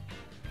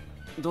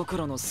ドク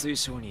ロの水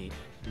晶に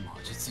魔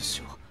術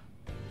書。あ、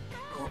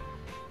こ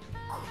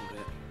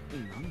れ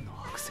何の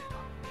剥製だ？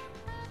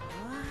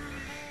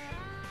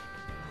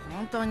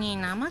本当に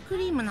生ク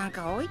リームなん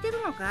か置いて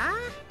るのか？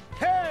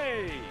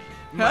 Hey!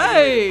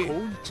 コ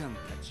ウイちゃんた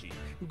ち、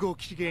ご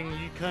機嫌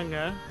いか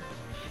が？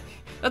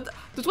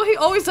 That's what he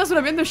always does when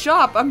I'm in the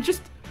shop. I'm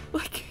just,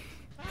 like...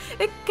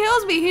 It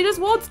kills me. He just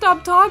won't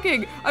stop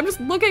talking. I'm just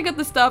looking at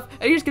the stuff,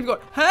 and he just keeps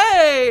going,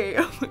 hey!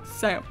 I'm like,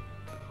 Sam,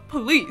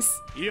 police.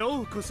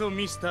 ようこそ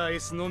ミスター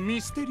S のミ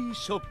ステリー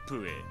ショッ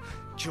プへ。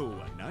今日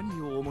は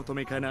何をお求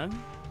めかな？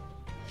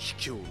秘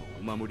境の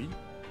お守り？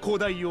古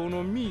代王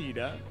のミイ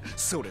ラ？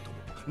それとも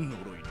呪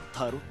いの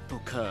タロット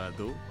カー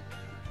ド？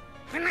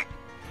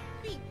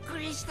びっく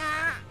りした。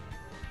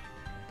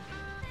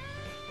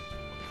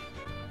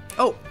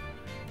 Oh,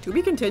 to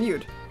be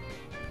continued.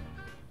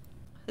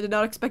 I did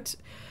not expect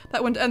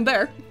that one to end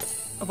there,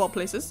 of all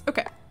places.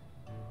 Okay.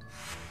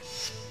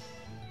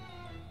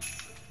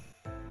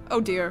 Oh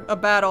dear, a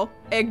battle.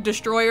 Egg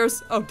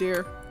destroyers. Oh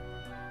dear.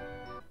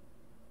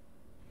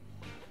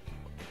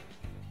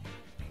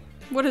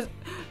 What does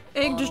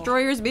egg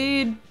destroyers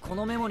mean? こ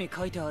のメモに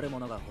書いてあるも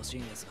のが欲し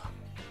いんですが。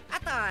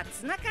あと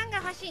ツナ缶が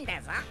欲しいん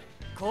だぞ。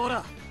こ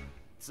ら、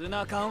ツ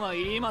ナ缶は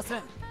いりませ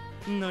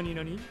ん。なに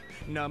なに、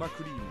生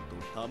クリームと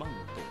卵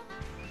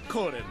と、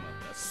これま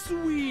たスイ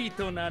ー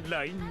トな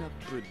ラインナッ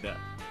プだ。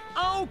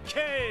オッケ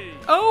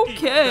ー。オッ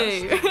ケ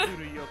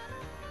ー。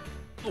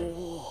お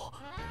お、本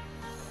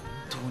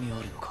当に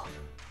あるのか。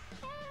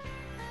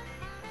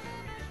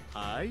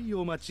はい、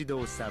お待ちど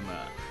うさま。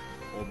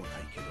重た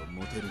いけど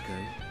持てるかい？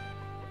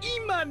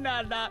今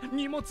なら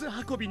荷物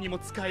運びにも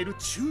使える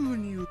宙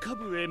に浮か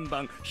ぶ円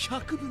盤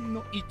100分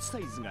の1サ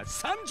イズが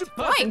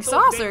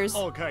 30% で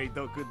お買い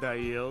得だ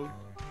よ。なん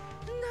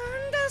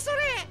だそ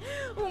れ、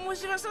面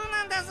白そう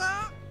なんだぞ。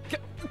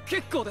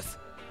結構です。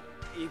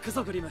行く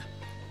ぞグリム。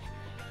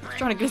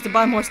Trying to get us to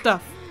buy more stuff.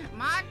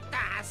 もっと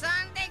遊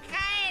んで帰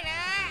る。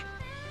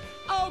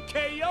オッケ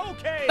ーオ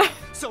ッケ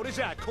ー。それ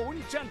じゃあコー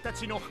ニちゃんた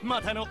ちの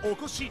またのお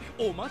越し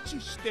お待ち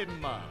して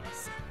ま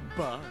す。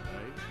バイ。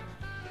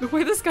The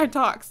way this guy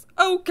talks.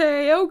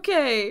 Okay,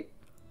 okay.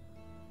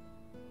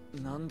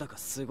 なんだか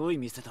すごい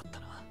店だった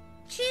な。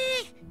ち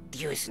ー、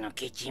デュースの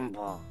ケチン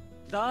ボ。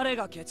誰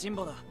がケチン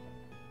ボだ。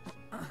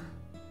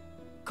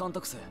監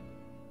督生、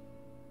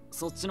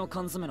そっちの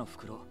缶詰の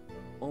袋、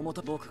重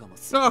た僕が持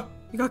つ。Oh,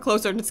 you got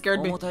closer and it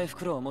scared me. 重たい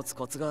袋を持つ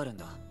コツがあるん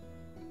だ。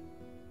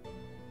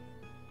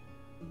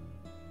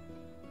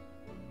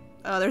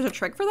There's a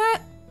trick for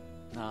that?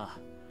 ああ、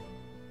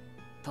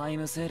タイ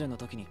ムセールの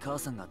時に母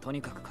さんがと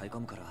にかく買い込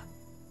むから、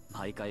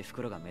毎回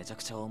袋がめちゃ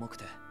くちゃ重く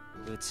て、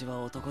うち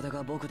は男手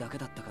が僕だけ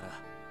だったから、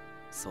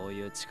そう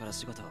いう力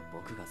仕事は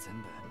僕が全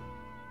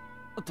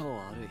部。と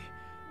悪い、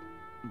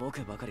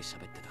僕ばかり喋っ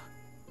てた。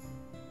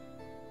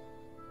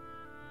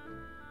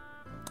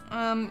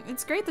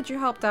It's great that you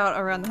helped out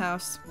around the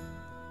house.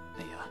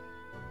 いや、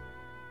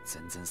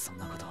全然そん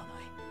なことはない。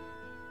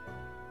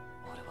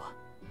俺は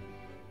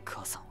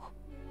母さんを。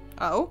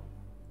Oh?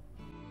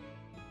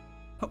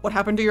 What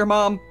happened to your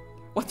mom?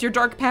 What's your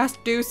dark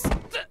past, Deuce?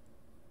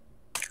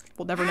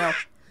 We'll never know.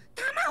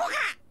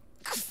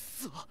 くっ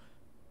そ、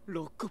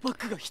6個パッ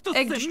クが1つ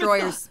Egg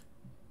destroyers.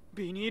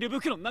 ビニール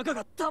袋の中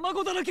が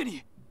卵だらけ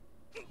に。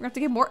 We have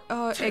to get more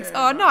eggs.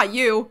 Not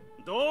you.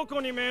 ど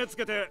こに目つ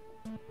けて。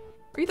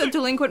 Are you the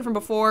delinquent from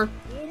before?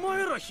 お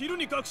前ら昼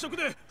に学食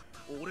で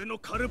俺の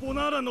カルボ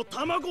ナーラの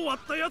卵割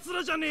ったやつ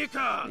らじゃねえ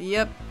か。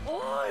 Yep.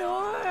 おい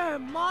おい、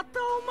また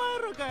お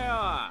前ら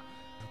か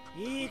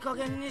よ。いい加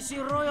減にし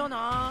ろよ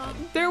な。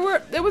There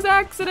was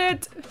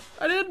accident.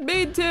 I didn't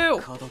mean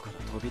to. 角から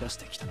飛び出し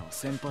てきたのは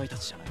先輩た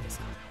ちじゃないです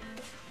か。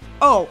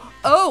Oh,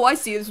 I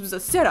see. This was a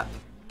setup.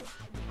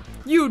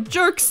 You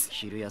jerks.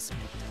 昼休み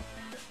って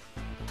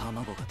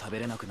卵が食べ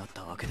れなくなっ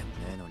たわけでもね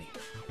えのに、イ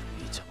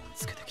チャモン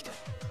つけてきて。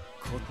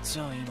こっち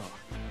は今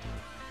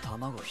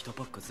卵1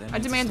パック全部。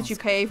 I demand that you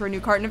pay for a new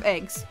carton of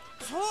eggs.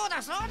 そうだ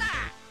そうだ。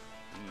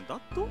だ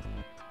と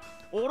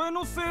俺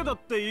のせいだっ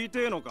て言い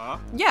てえの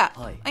か。 Yeah,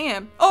 Hi. I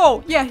am.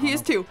 Oh, yeah, he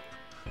is too.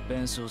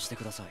 弁償して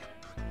ください。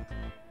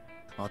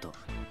あと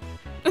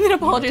And then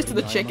apologize to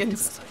the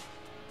chickens.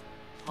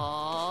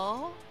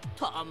 はあ、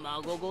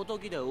卵ごと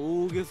きで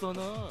大げさ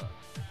な。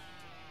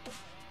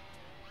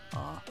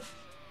あ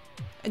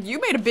And you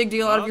made a big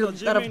deal out of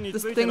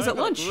this things at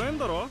lunch.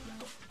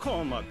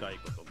 細かい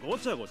ことご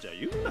ちゃごちゃ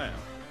言うなよ。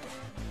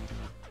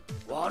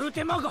割る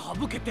手間が省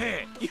け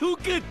てよ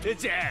けって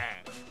じゃん。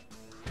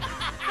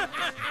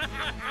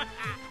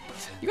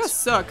You guys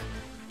suck.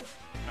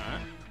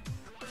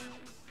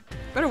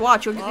 Better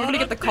watch, you're gonna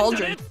get the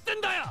cauldron. You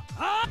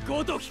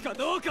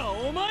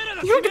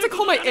don't get to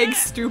call my eggs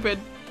stupid.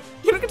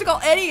 You don't get to call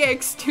any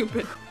eggs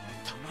stupid.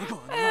 卵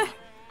は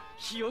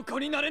ひよこ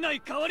になれな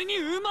い代わりに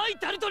うまい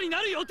タルトに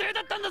なる予定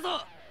だったんだ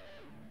ぞ。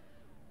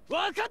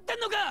分かってん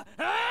のか。あ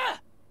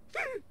あ、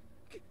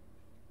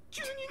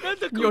急になん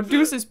だこいつ。 Yo,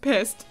 Deuce is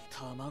pissed.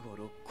 卵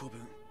6個分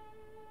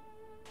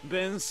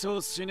弁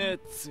償しねえっ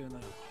つうな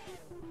ら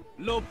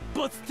6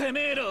発てめ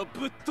えらを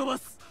ぶっ飛ば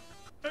す。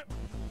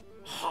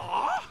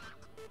はあ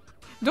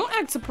Don't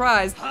act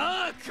surprised.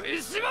 はあ、食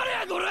いしばれ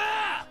やこ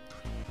ら。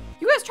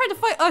 You guys tried to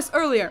fight us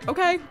earlier,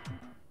 okay?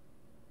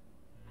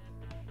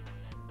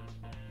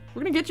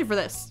 We're gonna get you for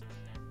this.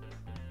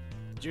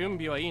 準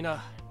備はいい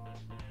な。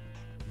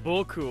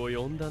僕を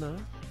呼んだな。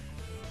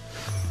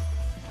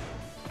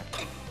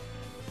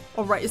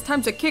Alright, it's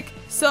time to kick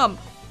some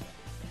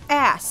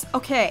ass.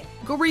 Okay,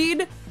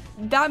 green.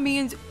 That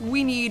means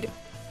we need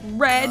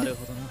red.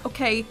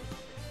 Okay,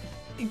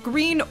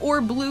 green or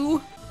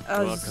blue.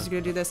 This is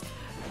gonna do this.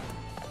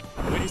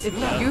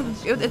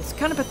 It's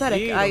kind of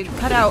pathetic. I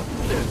cut out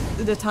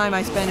the time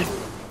I spend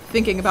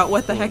thinking about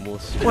what the heck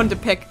one to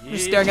pick,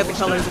 just staring at the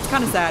colors. It's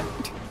kind of sad.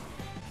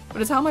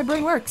 But it's how my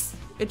brain works.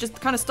 It just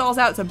kind of stalls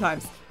out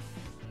sometimes.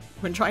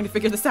 when trying to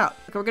figure this out.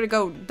 Okay, we're gonna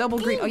go double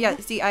green. Oh yeah,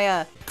 see,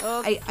 I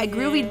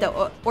groovied the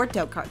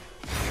Orto card.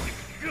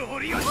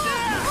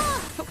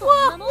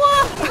 Wah, wah.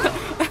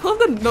 I love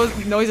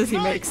the noises he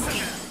makes.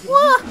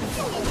 Wah.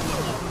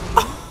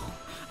 Oh,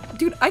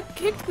 dude, I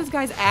kicked this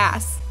guy's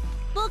ass.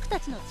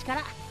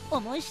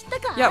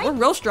 Yeah, we're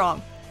real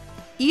strong.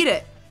 Eat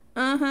it.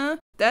 Uh-huh,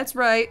 that's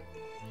right.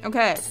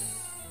 Okay.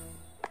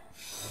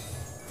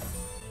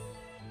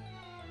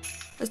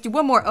 Let's do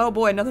one more. Oh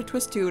boy, another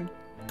twist tune.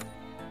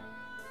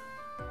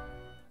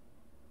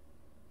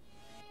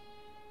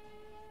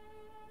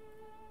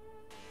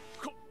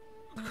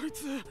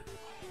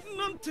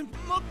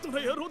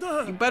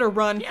 You better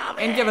run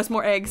and give us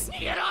more eggs.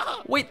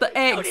 Wait, the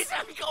eggs.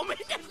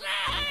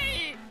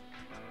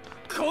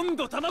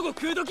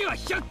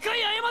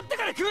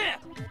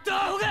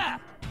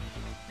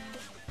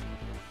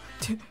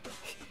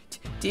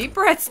 Deep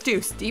breaths,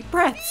 Deuce. Deep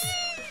breaths.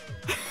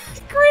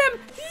 Grim.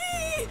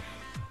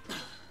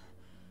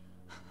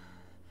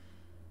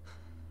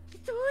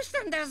 どうし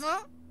たんだぞ。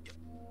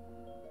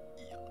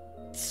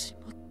し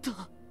まっ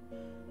た。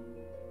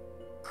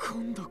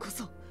今度こ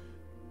そ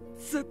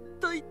絶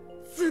対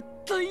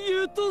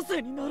優等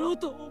生になろう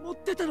と思っ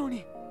てたの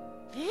に。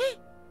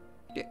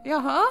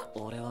やは？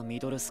俺はミ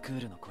ドルスク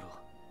ールの頃、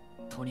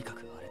とにかく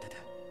荒れてて。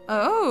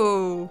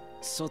Oh.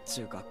 しょっ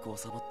ちゅう学校を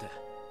サボって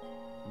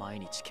毎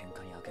日喧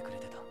嘩に明け暮れ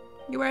てた。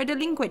You were a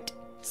delinquent.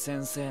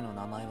 先生の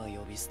名前は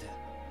呼び捨て。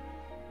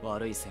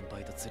悪い先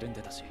輩とつるん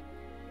でたし、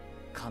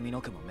髪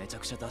の毛もめちゃ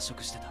くちゃ脱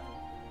色してた。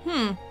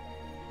Huh.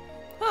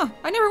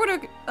 I never would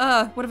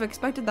have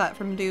expected that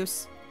from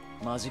Deuce.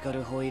 マジカ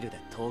ルホイールで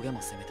峠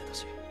も攻めてた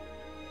し、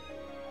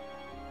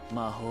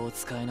魔法を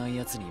使えない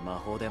やつに魔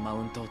法でマ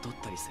ウントを取っ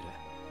たりする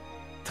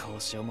ど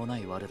うしようもな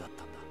いワルだっ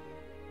たんだ。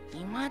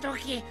今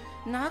時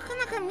なか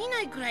なか見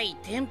ないくらい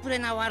テンプレ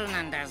なワル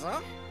なんだぞ。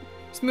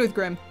Smooth,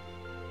 Grim.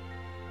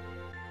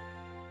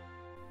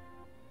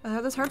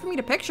 That's hard for me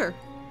to picture.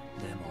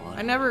 でも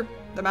I never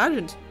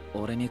imagined.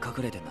 俺に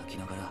隠れて泣き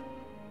ながら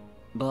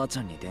ばあち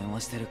ゃんに電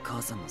話してる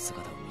母さんの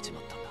姿を見ちま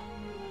ったんだ。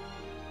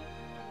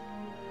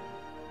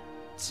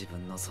自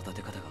分の育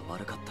て方が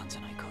悪かったんじ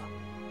ゃないか、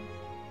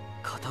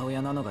片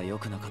親なのが良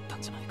くなかった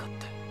んじゃないかっ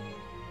て。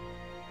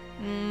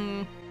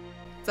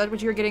Is that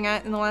what you were getting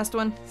at in the last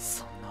one?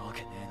 そんなわ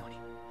けねえのに。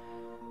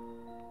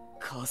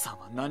母さん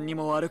は何に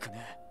も悪くね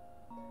え。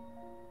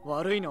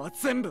悪いのは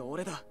全部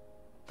俺だ。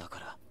だか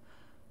ら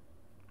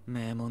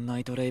名門ナ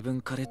イトレイブ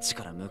ンカレッジ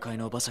から迎え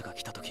の馬車が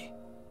来た時、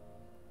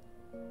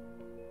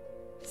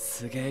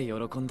すげえ喜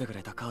んでく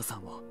れた母さ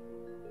んを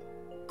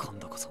今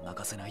度こそ泣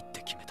かせないっ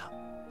て決めた。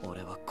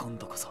俺は今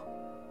度こそ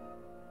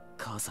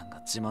母さん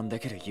が自慢で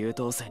きる優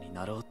等生に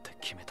なろうって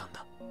決めたん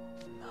だ。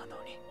な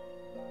のに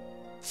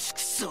ちく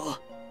しょう。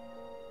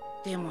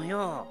でも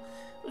よ、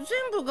全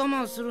部我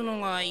慢するの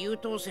が優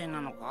等生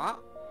なのか？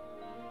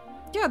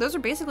 Yeah, those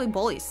are basically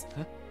bullies.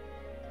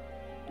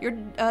 You're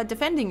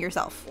defending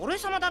yourself. 俺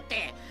様だっ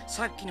て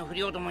さっきの不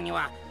良どもに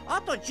は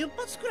あと10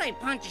発くらい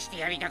パンチして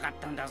やりたかっ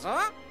たんだぞ。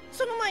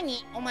その前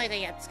にお前が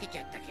やっつけち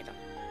ゃったけど。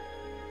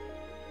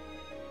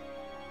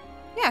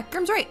Yeah,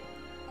 Grim's right.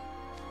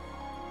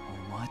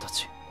 お前た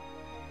ち。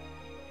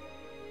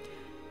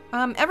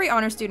Every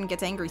honor student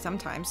gets angry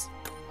sometimes.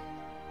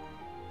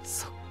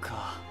 そっ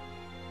か。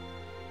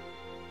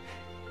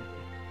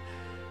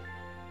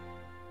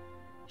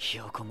ひ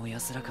よこも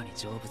安らかに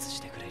成仏し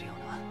てくれるよ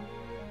な。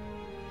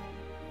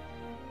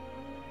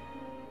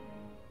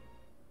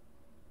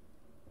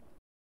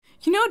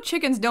You know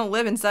chickens don't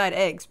live inside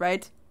eggs,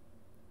 right?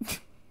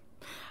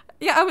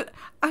 Yeah,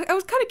 I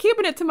was kind of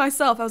keeping it to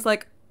myself. I was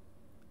like,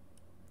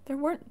 there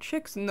weren't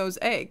chicks in those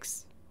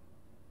eggs.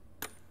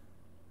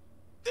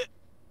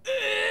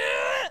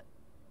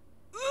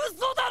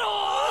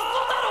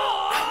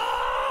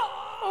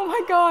 Oh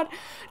my god.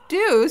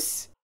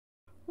 Deuce,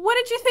 what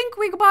did you think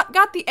we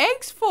got the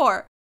eggs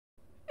for?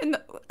 I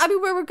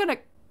mean, we were gonna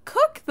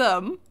cook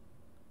them.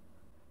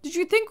 Did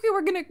you think we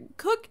were gonna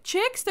cook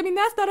chicks? I mean,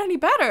 that's not any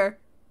better.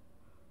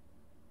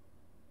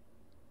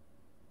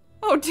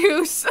 Oh,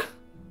 Deuce.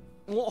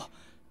 お、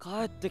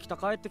帰ってき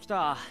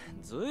た。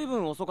ずいぶ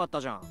ん遅かった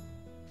じゃん。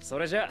そ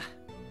れじゃ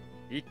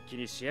一気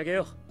に仕上げ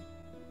よ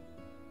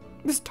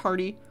う。This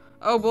tardy.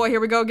 Oh boy, here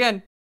we go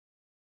again.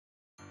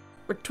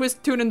 We're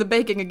twist tuning the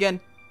baking again.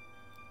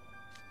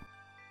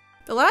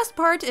 The last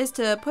part is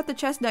to put the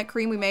chestnut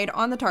cream we made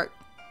on the tart.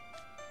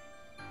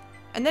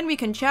 And then we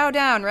can chow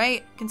down,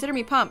 right? Consider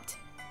me pumped.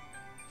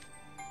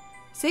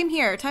 Same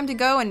here, time to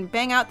go and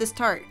bang out this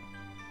tart.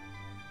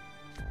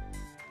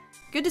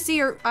 Good to see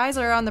your eyes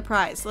are on the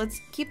prize.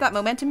 Let's keep that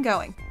momentum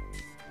going.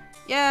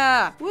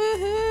 Yeah!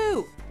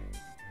 Woohoo!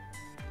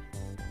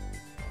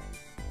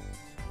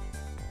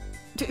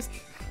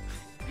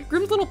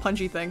 Grim's little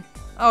punchy thing.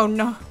 Oh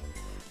no.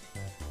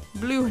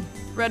 Blue and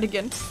red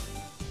again.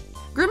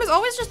 Grim is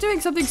always just doing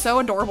something so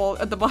adorable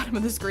at the bottom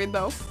of the screen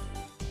though.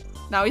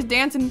 Now he's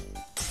dancing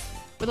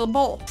with a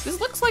bowl. This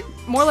looks like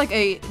more like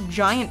a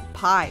giant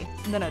pie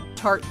than a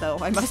tart though,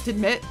 I must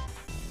admit.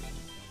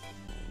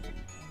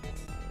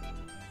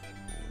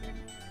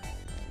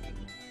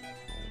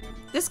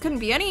 This couldn't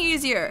be any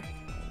easier.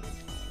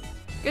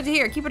 Good to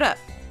hear. Keep it up.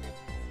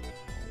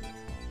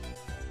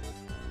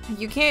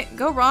 You can't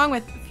go wrong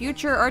with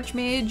future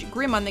Archmage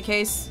Grim on the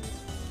case.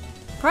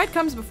 Pride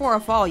comes before a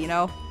fall, you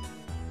know.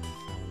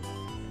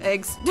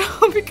 Eggs.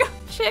 Don't become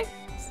chicks.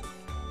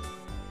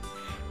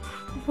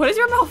 What is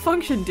your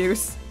malfunction,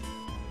 Deuce?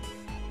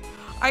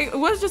 I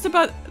was just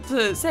about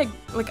to say,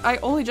 like, I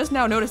only just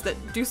now noticed that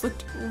Deuce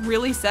looked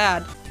really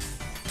sad.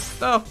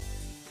 Oh.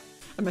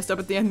 I messed up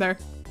at the end there.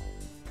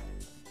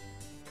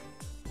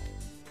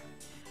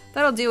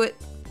 That'll do it,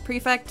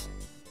 Prefect.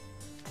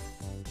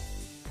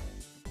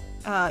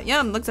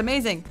 Yum, looks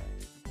amazing.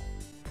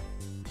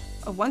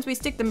 Once we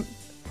stick the...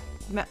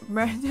 No.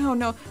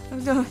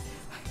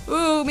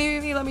 Ooh,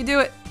 me, let me do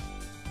it.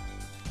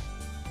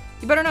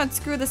 You better not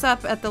screw this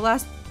up at the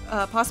last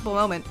possible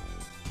moment.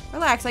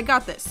 Relax, I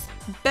got this.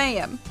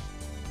 Bam.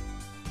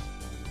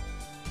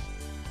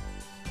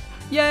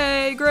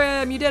 Yay,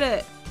 Grim, you did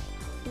it.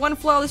 One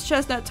flawless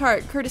chestnut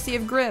tart, courtesy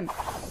of Grim.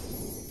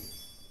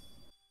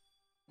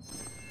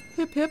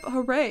 Hip hip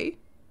hooray.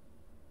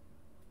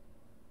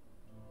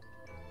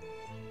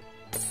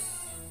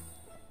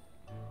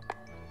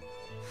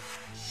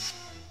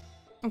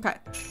 Okay,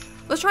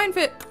 let's try and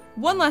fit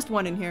one last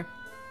one in here.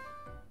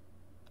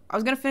 I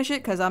was gonna finish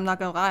it because I'm not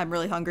gonna lie, I'm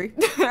really hungry.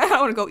 I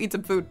want to go eat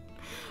some food.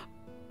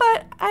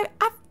 But I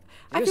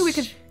feel we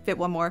could fit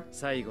one more.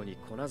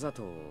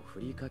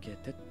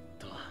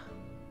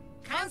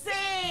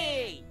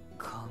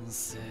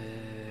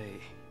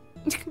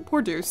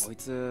 Poor Deuce.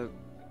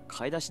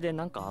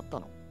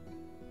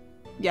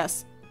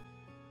 Yes.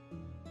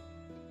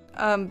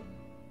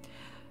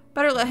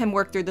 Better let him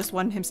work through this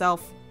one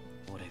himself.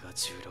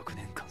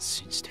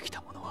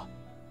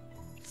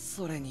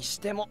 それにし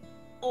ても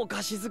お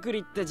菓子作り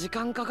って時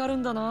間かかる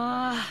んだ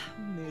な。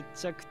め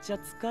ちゃくちゃ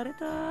疲れ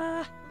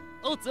た。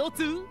おつお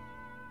つ。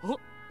お、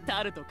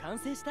タルト完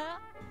成し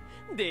た。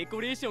デコ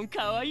レーション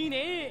かわいい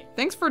ね。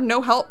Thanks for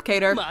no help,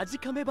 Cater. マジ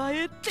カメ映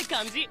えって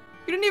感じ。You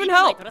didn't even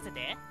help.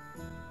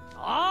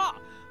 あ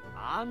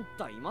ん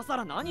た今さ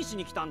ら何し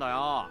に来たんだ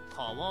よ。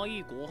かわい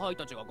い後輩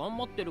たちが頑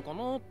張ってるか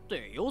なっ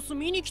て様子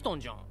見に来たん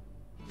じゃん。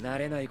慣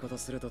れないこと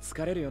すると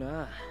疲れるよ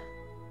な。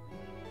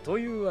と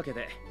いうわけ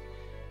で。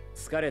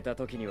疲れた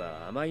時に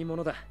は甘いも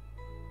のだ。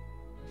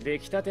出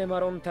来たてマ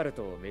ロンタル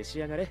トを召し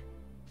上がれ。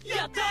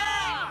やった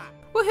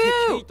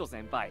ー！ケイト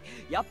先輩、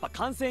やっぱ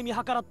完成見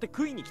計らって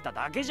食いに来た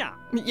だけじゃ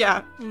ん。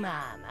Yeah.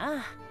 まあま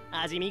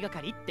あ、味見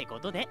係ってこ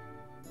とで。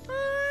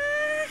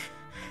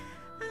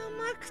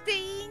甘くて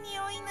いい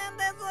匂いなん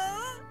だぞ。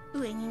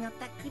上に乗っ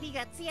た栗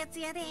がツヤツ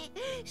ヤで、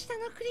下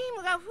のクリー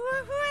ムがふわ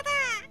ふわだ。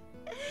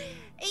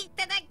い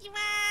ただきま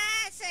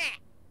ーす。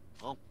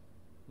あ、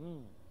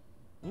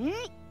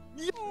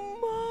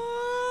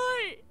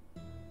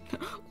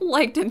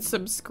Liked and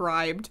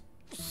subscribed.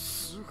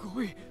 す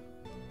ごい。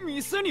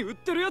店に売っ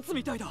てるやつ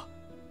みたいだ。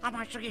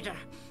甘すぎる。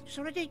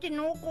それでいて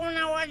濃厚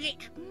なお味。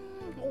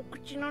お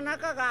口の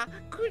中が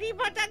栗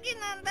畑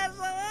なんだ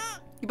ぞ。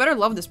You better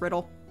love this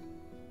riddle.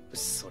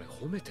 それ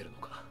褒めてるの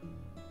か。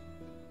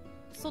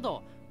そう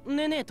だ。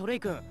ねえねえトレイ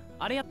君、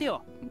あれやって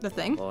よ。The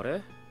thing? あ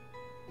れ？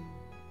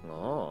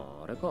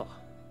あれか。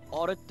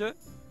あれって？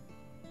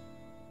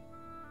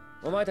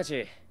お前た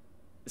ち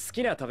好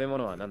きな食べ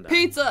物は何だ？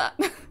 Pizza.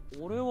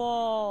 俺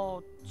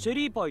はチェ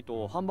リーパイ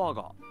とハンバー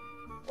ガー。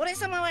俺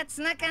様は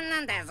ツナ缶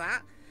なんだぞ。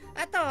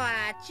あとは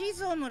チー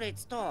ズオムレ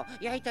ツと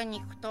焼いた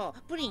肉と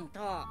プリンと。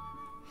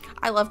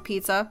I love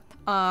pizza.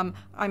 I'm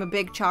a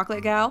big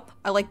chocolate gal.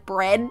 I like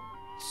bread.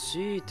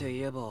 強いて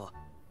言えば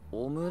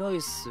オムラ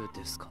イス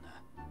ですかね。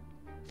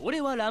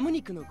俺はラム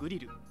肉のグリ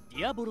ル、デ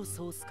ィアボロ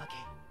ソースかけ。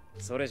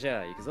それじ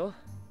ゃあ行くぞ。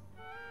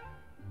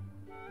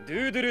ド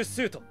ゥードル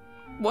スート。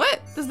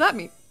What does that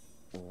mean?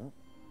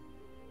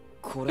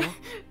 これ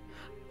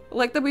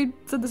Like that we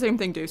said the same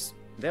thing, Deuce.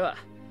 では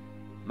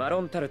マ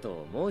ロンタルト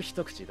をもう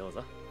一口どう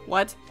ぞ。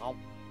 What?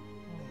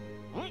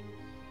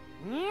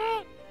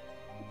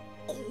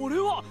 これ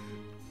は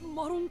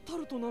マロンタ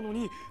ルトなの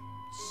に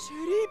チ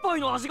ェリーパ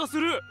イの味がす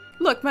る。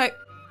 Look, my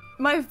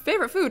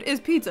favorite food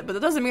is pizza, but that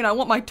doesn't mean I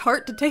want my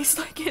tart to taste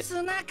like it.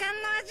 ツナ缶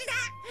の味だ。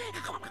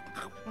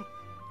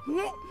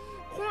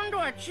今度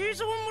はチー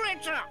ズオムレ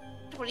ツ。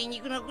鶏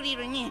肉のグリ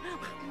ルに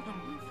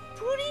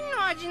プリン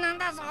の味なん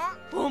だぞ。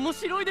面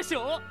白いでし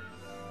ょ。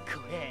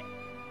これ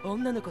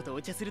女の子と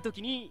お茶すると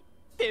きに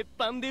鉄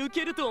板で受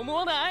けると思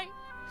わない？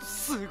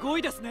すご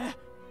いですね。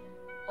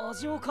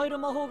味を変える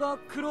魔法が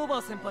クローバ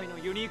ー先輩の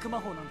ユニーク魔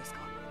法なんですか？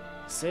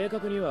正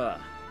確には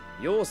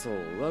要素を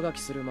上書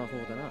きする魔法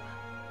だ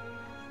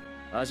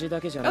な。味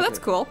だけじゃな Oh, く、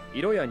 that's cool.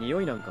 色や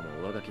匂いなんかも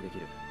上書きでき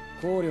る。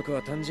効力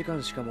は短時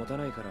間しか持た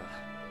ないか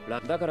ら、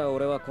だから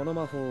俺はこの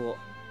魔法を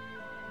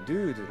ド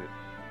ゥードゥル、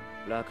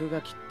落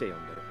書きって呼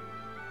んでる。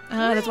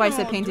That's why I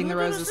said painting the ド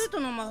ゥードル roses. スート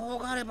の魔法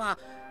があれば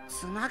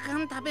ツナ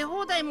缶食べ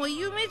放題も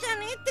夢じゃ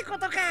ねえってこ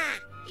とか。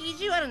意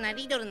地悪な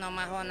リドルの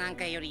魔法なん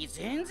かより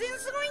全然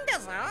すごいんだ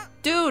ぞ。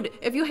 Dude,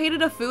 if you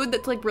hated a food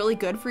that's like really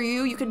good for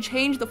you, you can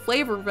change the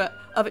flavor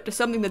of it to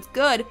something that's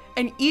good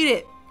and eat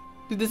it.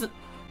 Dude, this is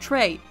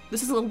Trey.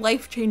 This is a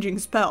life-changing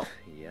spell.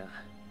 いや、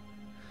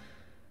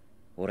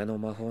俺の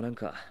魔法なん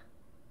か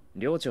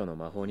寮長の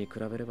魔法に比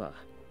べれば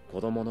子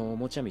供のお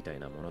もちゃみたい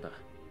なものだ。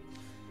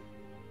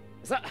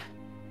さあ、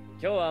今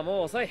日はも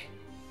う遅い。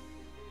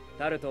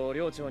タルトを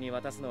寮長に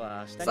渡すの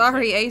は明日に。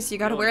Sorry, Ace, you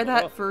gotta wear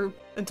that for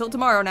until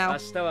tomorrow now.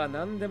 明日は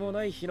何でも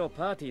ない日の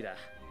パーティーだ。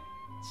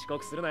遅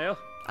刻するなよ。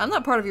I'm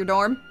not part of your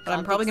dorm, but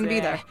I'm probably gonna be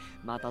there.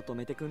 また止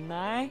めてくん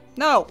ない？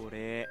 No!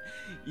 俺、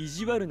意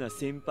地悪な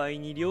先輩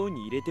に寮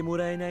に入れても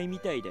らえないみ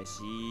たいだ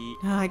し。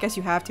I guess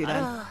you have to あ then.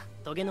 ら、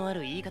トゲのあ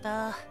る言い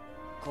方。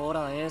こ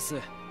らエース、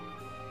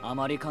あ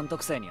まり監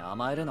督生に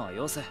甘えるのは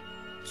よせ。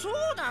そう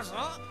だぞ。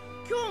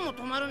今日も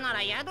泊まるな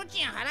ら宿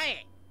賃払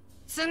え。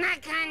ツナ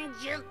缶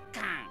10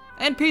缶。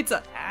And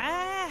pizza.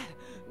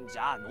 じ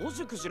ゃあ野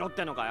宿しろっ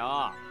てのか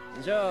よ。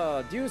じゃ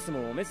あデュース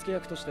もお目付け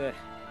役として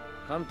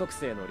監督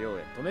生の寮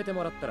へ泊めて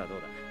もらったらど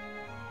うだ。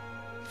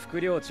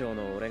副寮長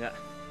の俺が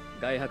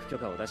外泊許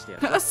可を出してや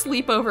る。A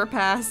sleepover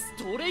pass.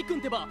 トレイ君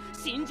ってば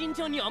新人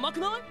ちゃんに甘く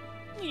な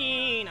い？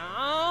いい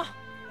な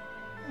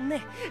ぁ。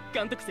ねえ、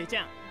監督生ち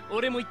ゃん、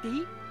俺も言ってい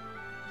い？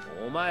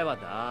お前は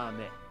ダ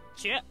メ。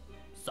チェ、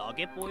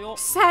酒っぽよ。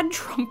Sad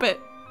trumpet.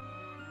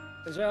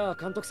 じゃあ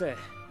監督生、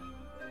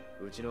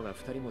うちのが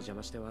2人も邪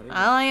魔して悪い。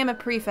Well, I am a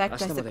prefect, I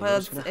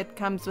suppose it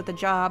comes with a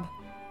job.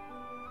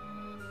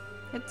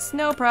 It's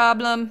no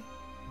problem.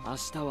 明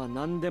日は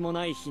何でも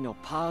ない日の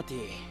パーティ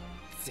ー。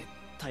絶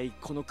対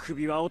この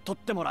首輪を取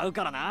ってもらう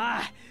から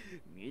な。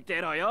見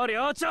てろよ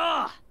寮長。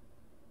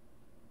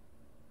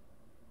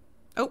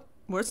Oh,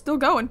 we're still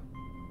going.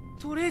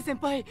 トレイ先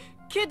輩、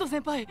ケイト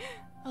先輩。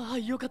ああ、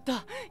よかっ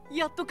た。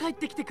やっと帰っ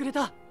てきてくれ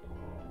た。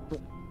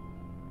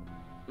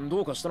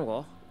どうかしたの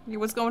か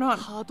？What's going on?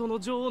 ハートの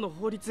女王の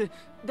法律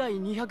第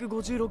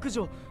256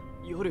条、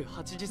夜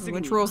8時過ぎに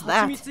Which rule's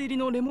that? 蜂蜜入り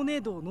のレモネ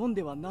ードを飲ん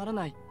ではなら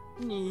ない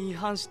に違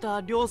反し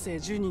た寮生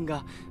10人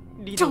が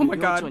リドの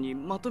寮長に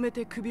まとめ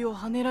て首を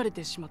はねられ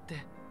てしまっ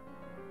て、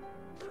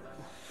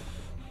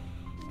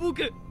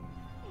僕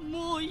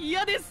もう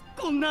嫌です、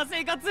こんな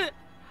生活。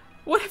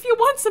 What if you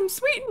want some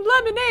sweetened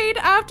lemonade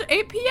after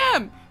 8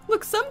 p.m.?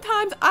 Look,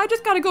 sometimes I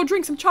just gotta go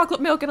drink some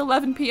chocolate milk at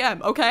 11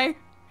 p.m., okay?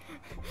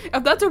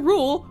 If that's a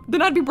rule,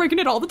 then I'd be breaking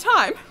it all the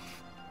time.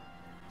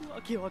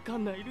 わけわか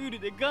んないルール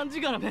でがんじ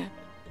がらめ。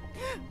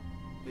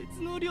別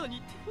の寮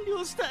に転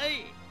寮した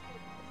い。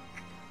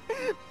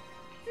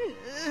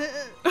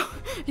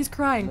He's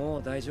crying. も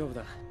う大丈夫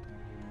だ。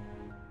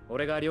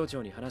俺が寮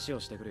長に話を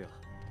してくるよ。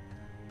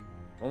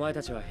お前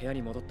たちは部屋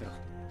に戻ってろ。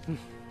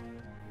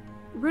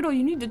Riddle,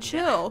 you need to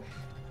chill.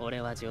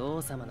 俺は女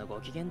王様のご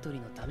機嫌取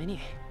りのために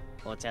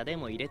お茶で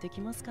も入れて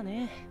きますか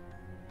ね。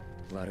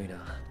悪いな、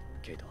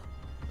ケイト。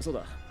そう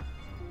だ。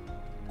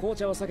紅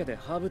茶は避けて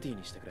ハーブティー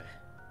にしてくれ。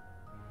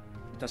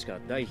確か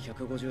第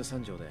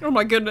153条で Oh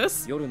my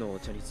goodness. 夜のお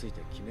茶につい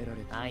て決めら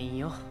れた。あい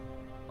よ。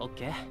オッ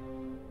ケー。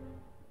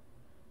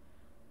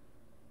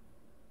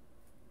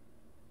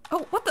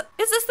Oh, what the?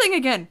 Is this thing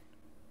again?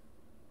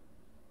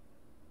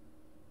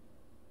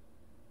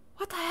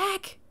 What the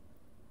heck?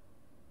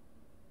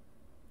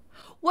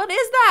 What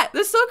is that?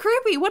 That's so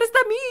creepy. What does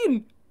that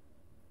mean?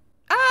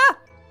 Ah!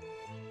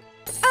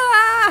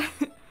 Ah!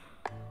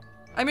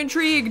 I'm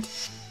intrigued.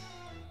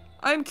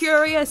 I'm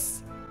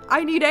curious.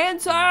 I need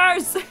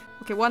answers.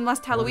 Okay, one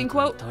last Halloween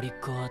quote. トリッ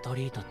クはト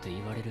リートって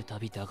言われるた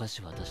び駄菓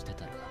子渡して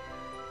たら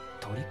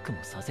トリック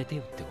もさせて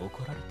よって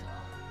怒られ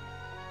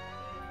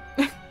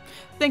た。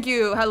 Thank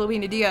you,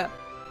 Halloween Adia.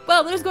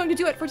 Well, that is going to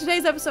do it for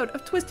today's episode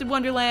of Twisted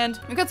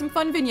Wonderland. We got some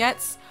fun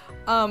vignettes,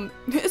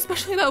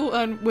 especially that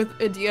one with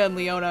Adia and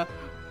Leona.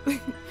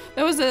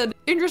 That was an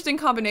interesting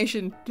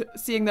combination,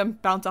 seeing them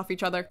bounce off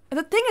each other. And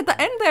the thing at the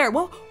end there,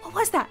 well, what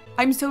was that?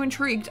 I'm so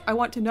intrigued. I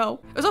want to know.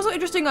 It was also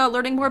interesting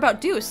learning more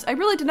about Deuce. I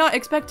really did not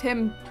expect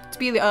him to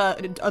be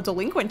a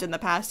delinquent in the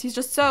past. He's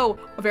just so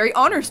a very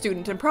honor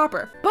student and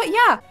proper. But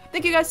yeah,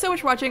 thank you guys so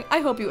much for watching.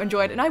 I hope you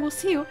enjoyed, and I will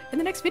see you in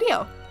the next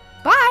video.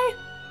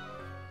 Bye!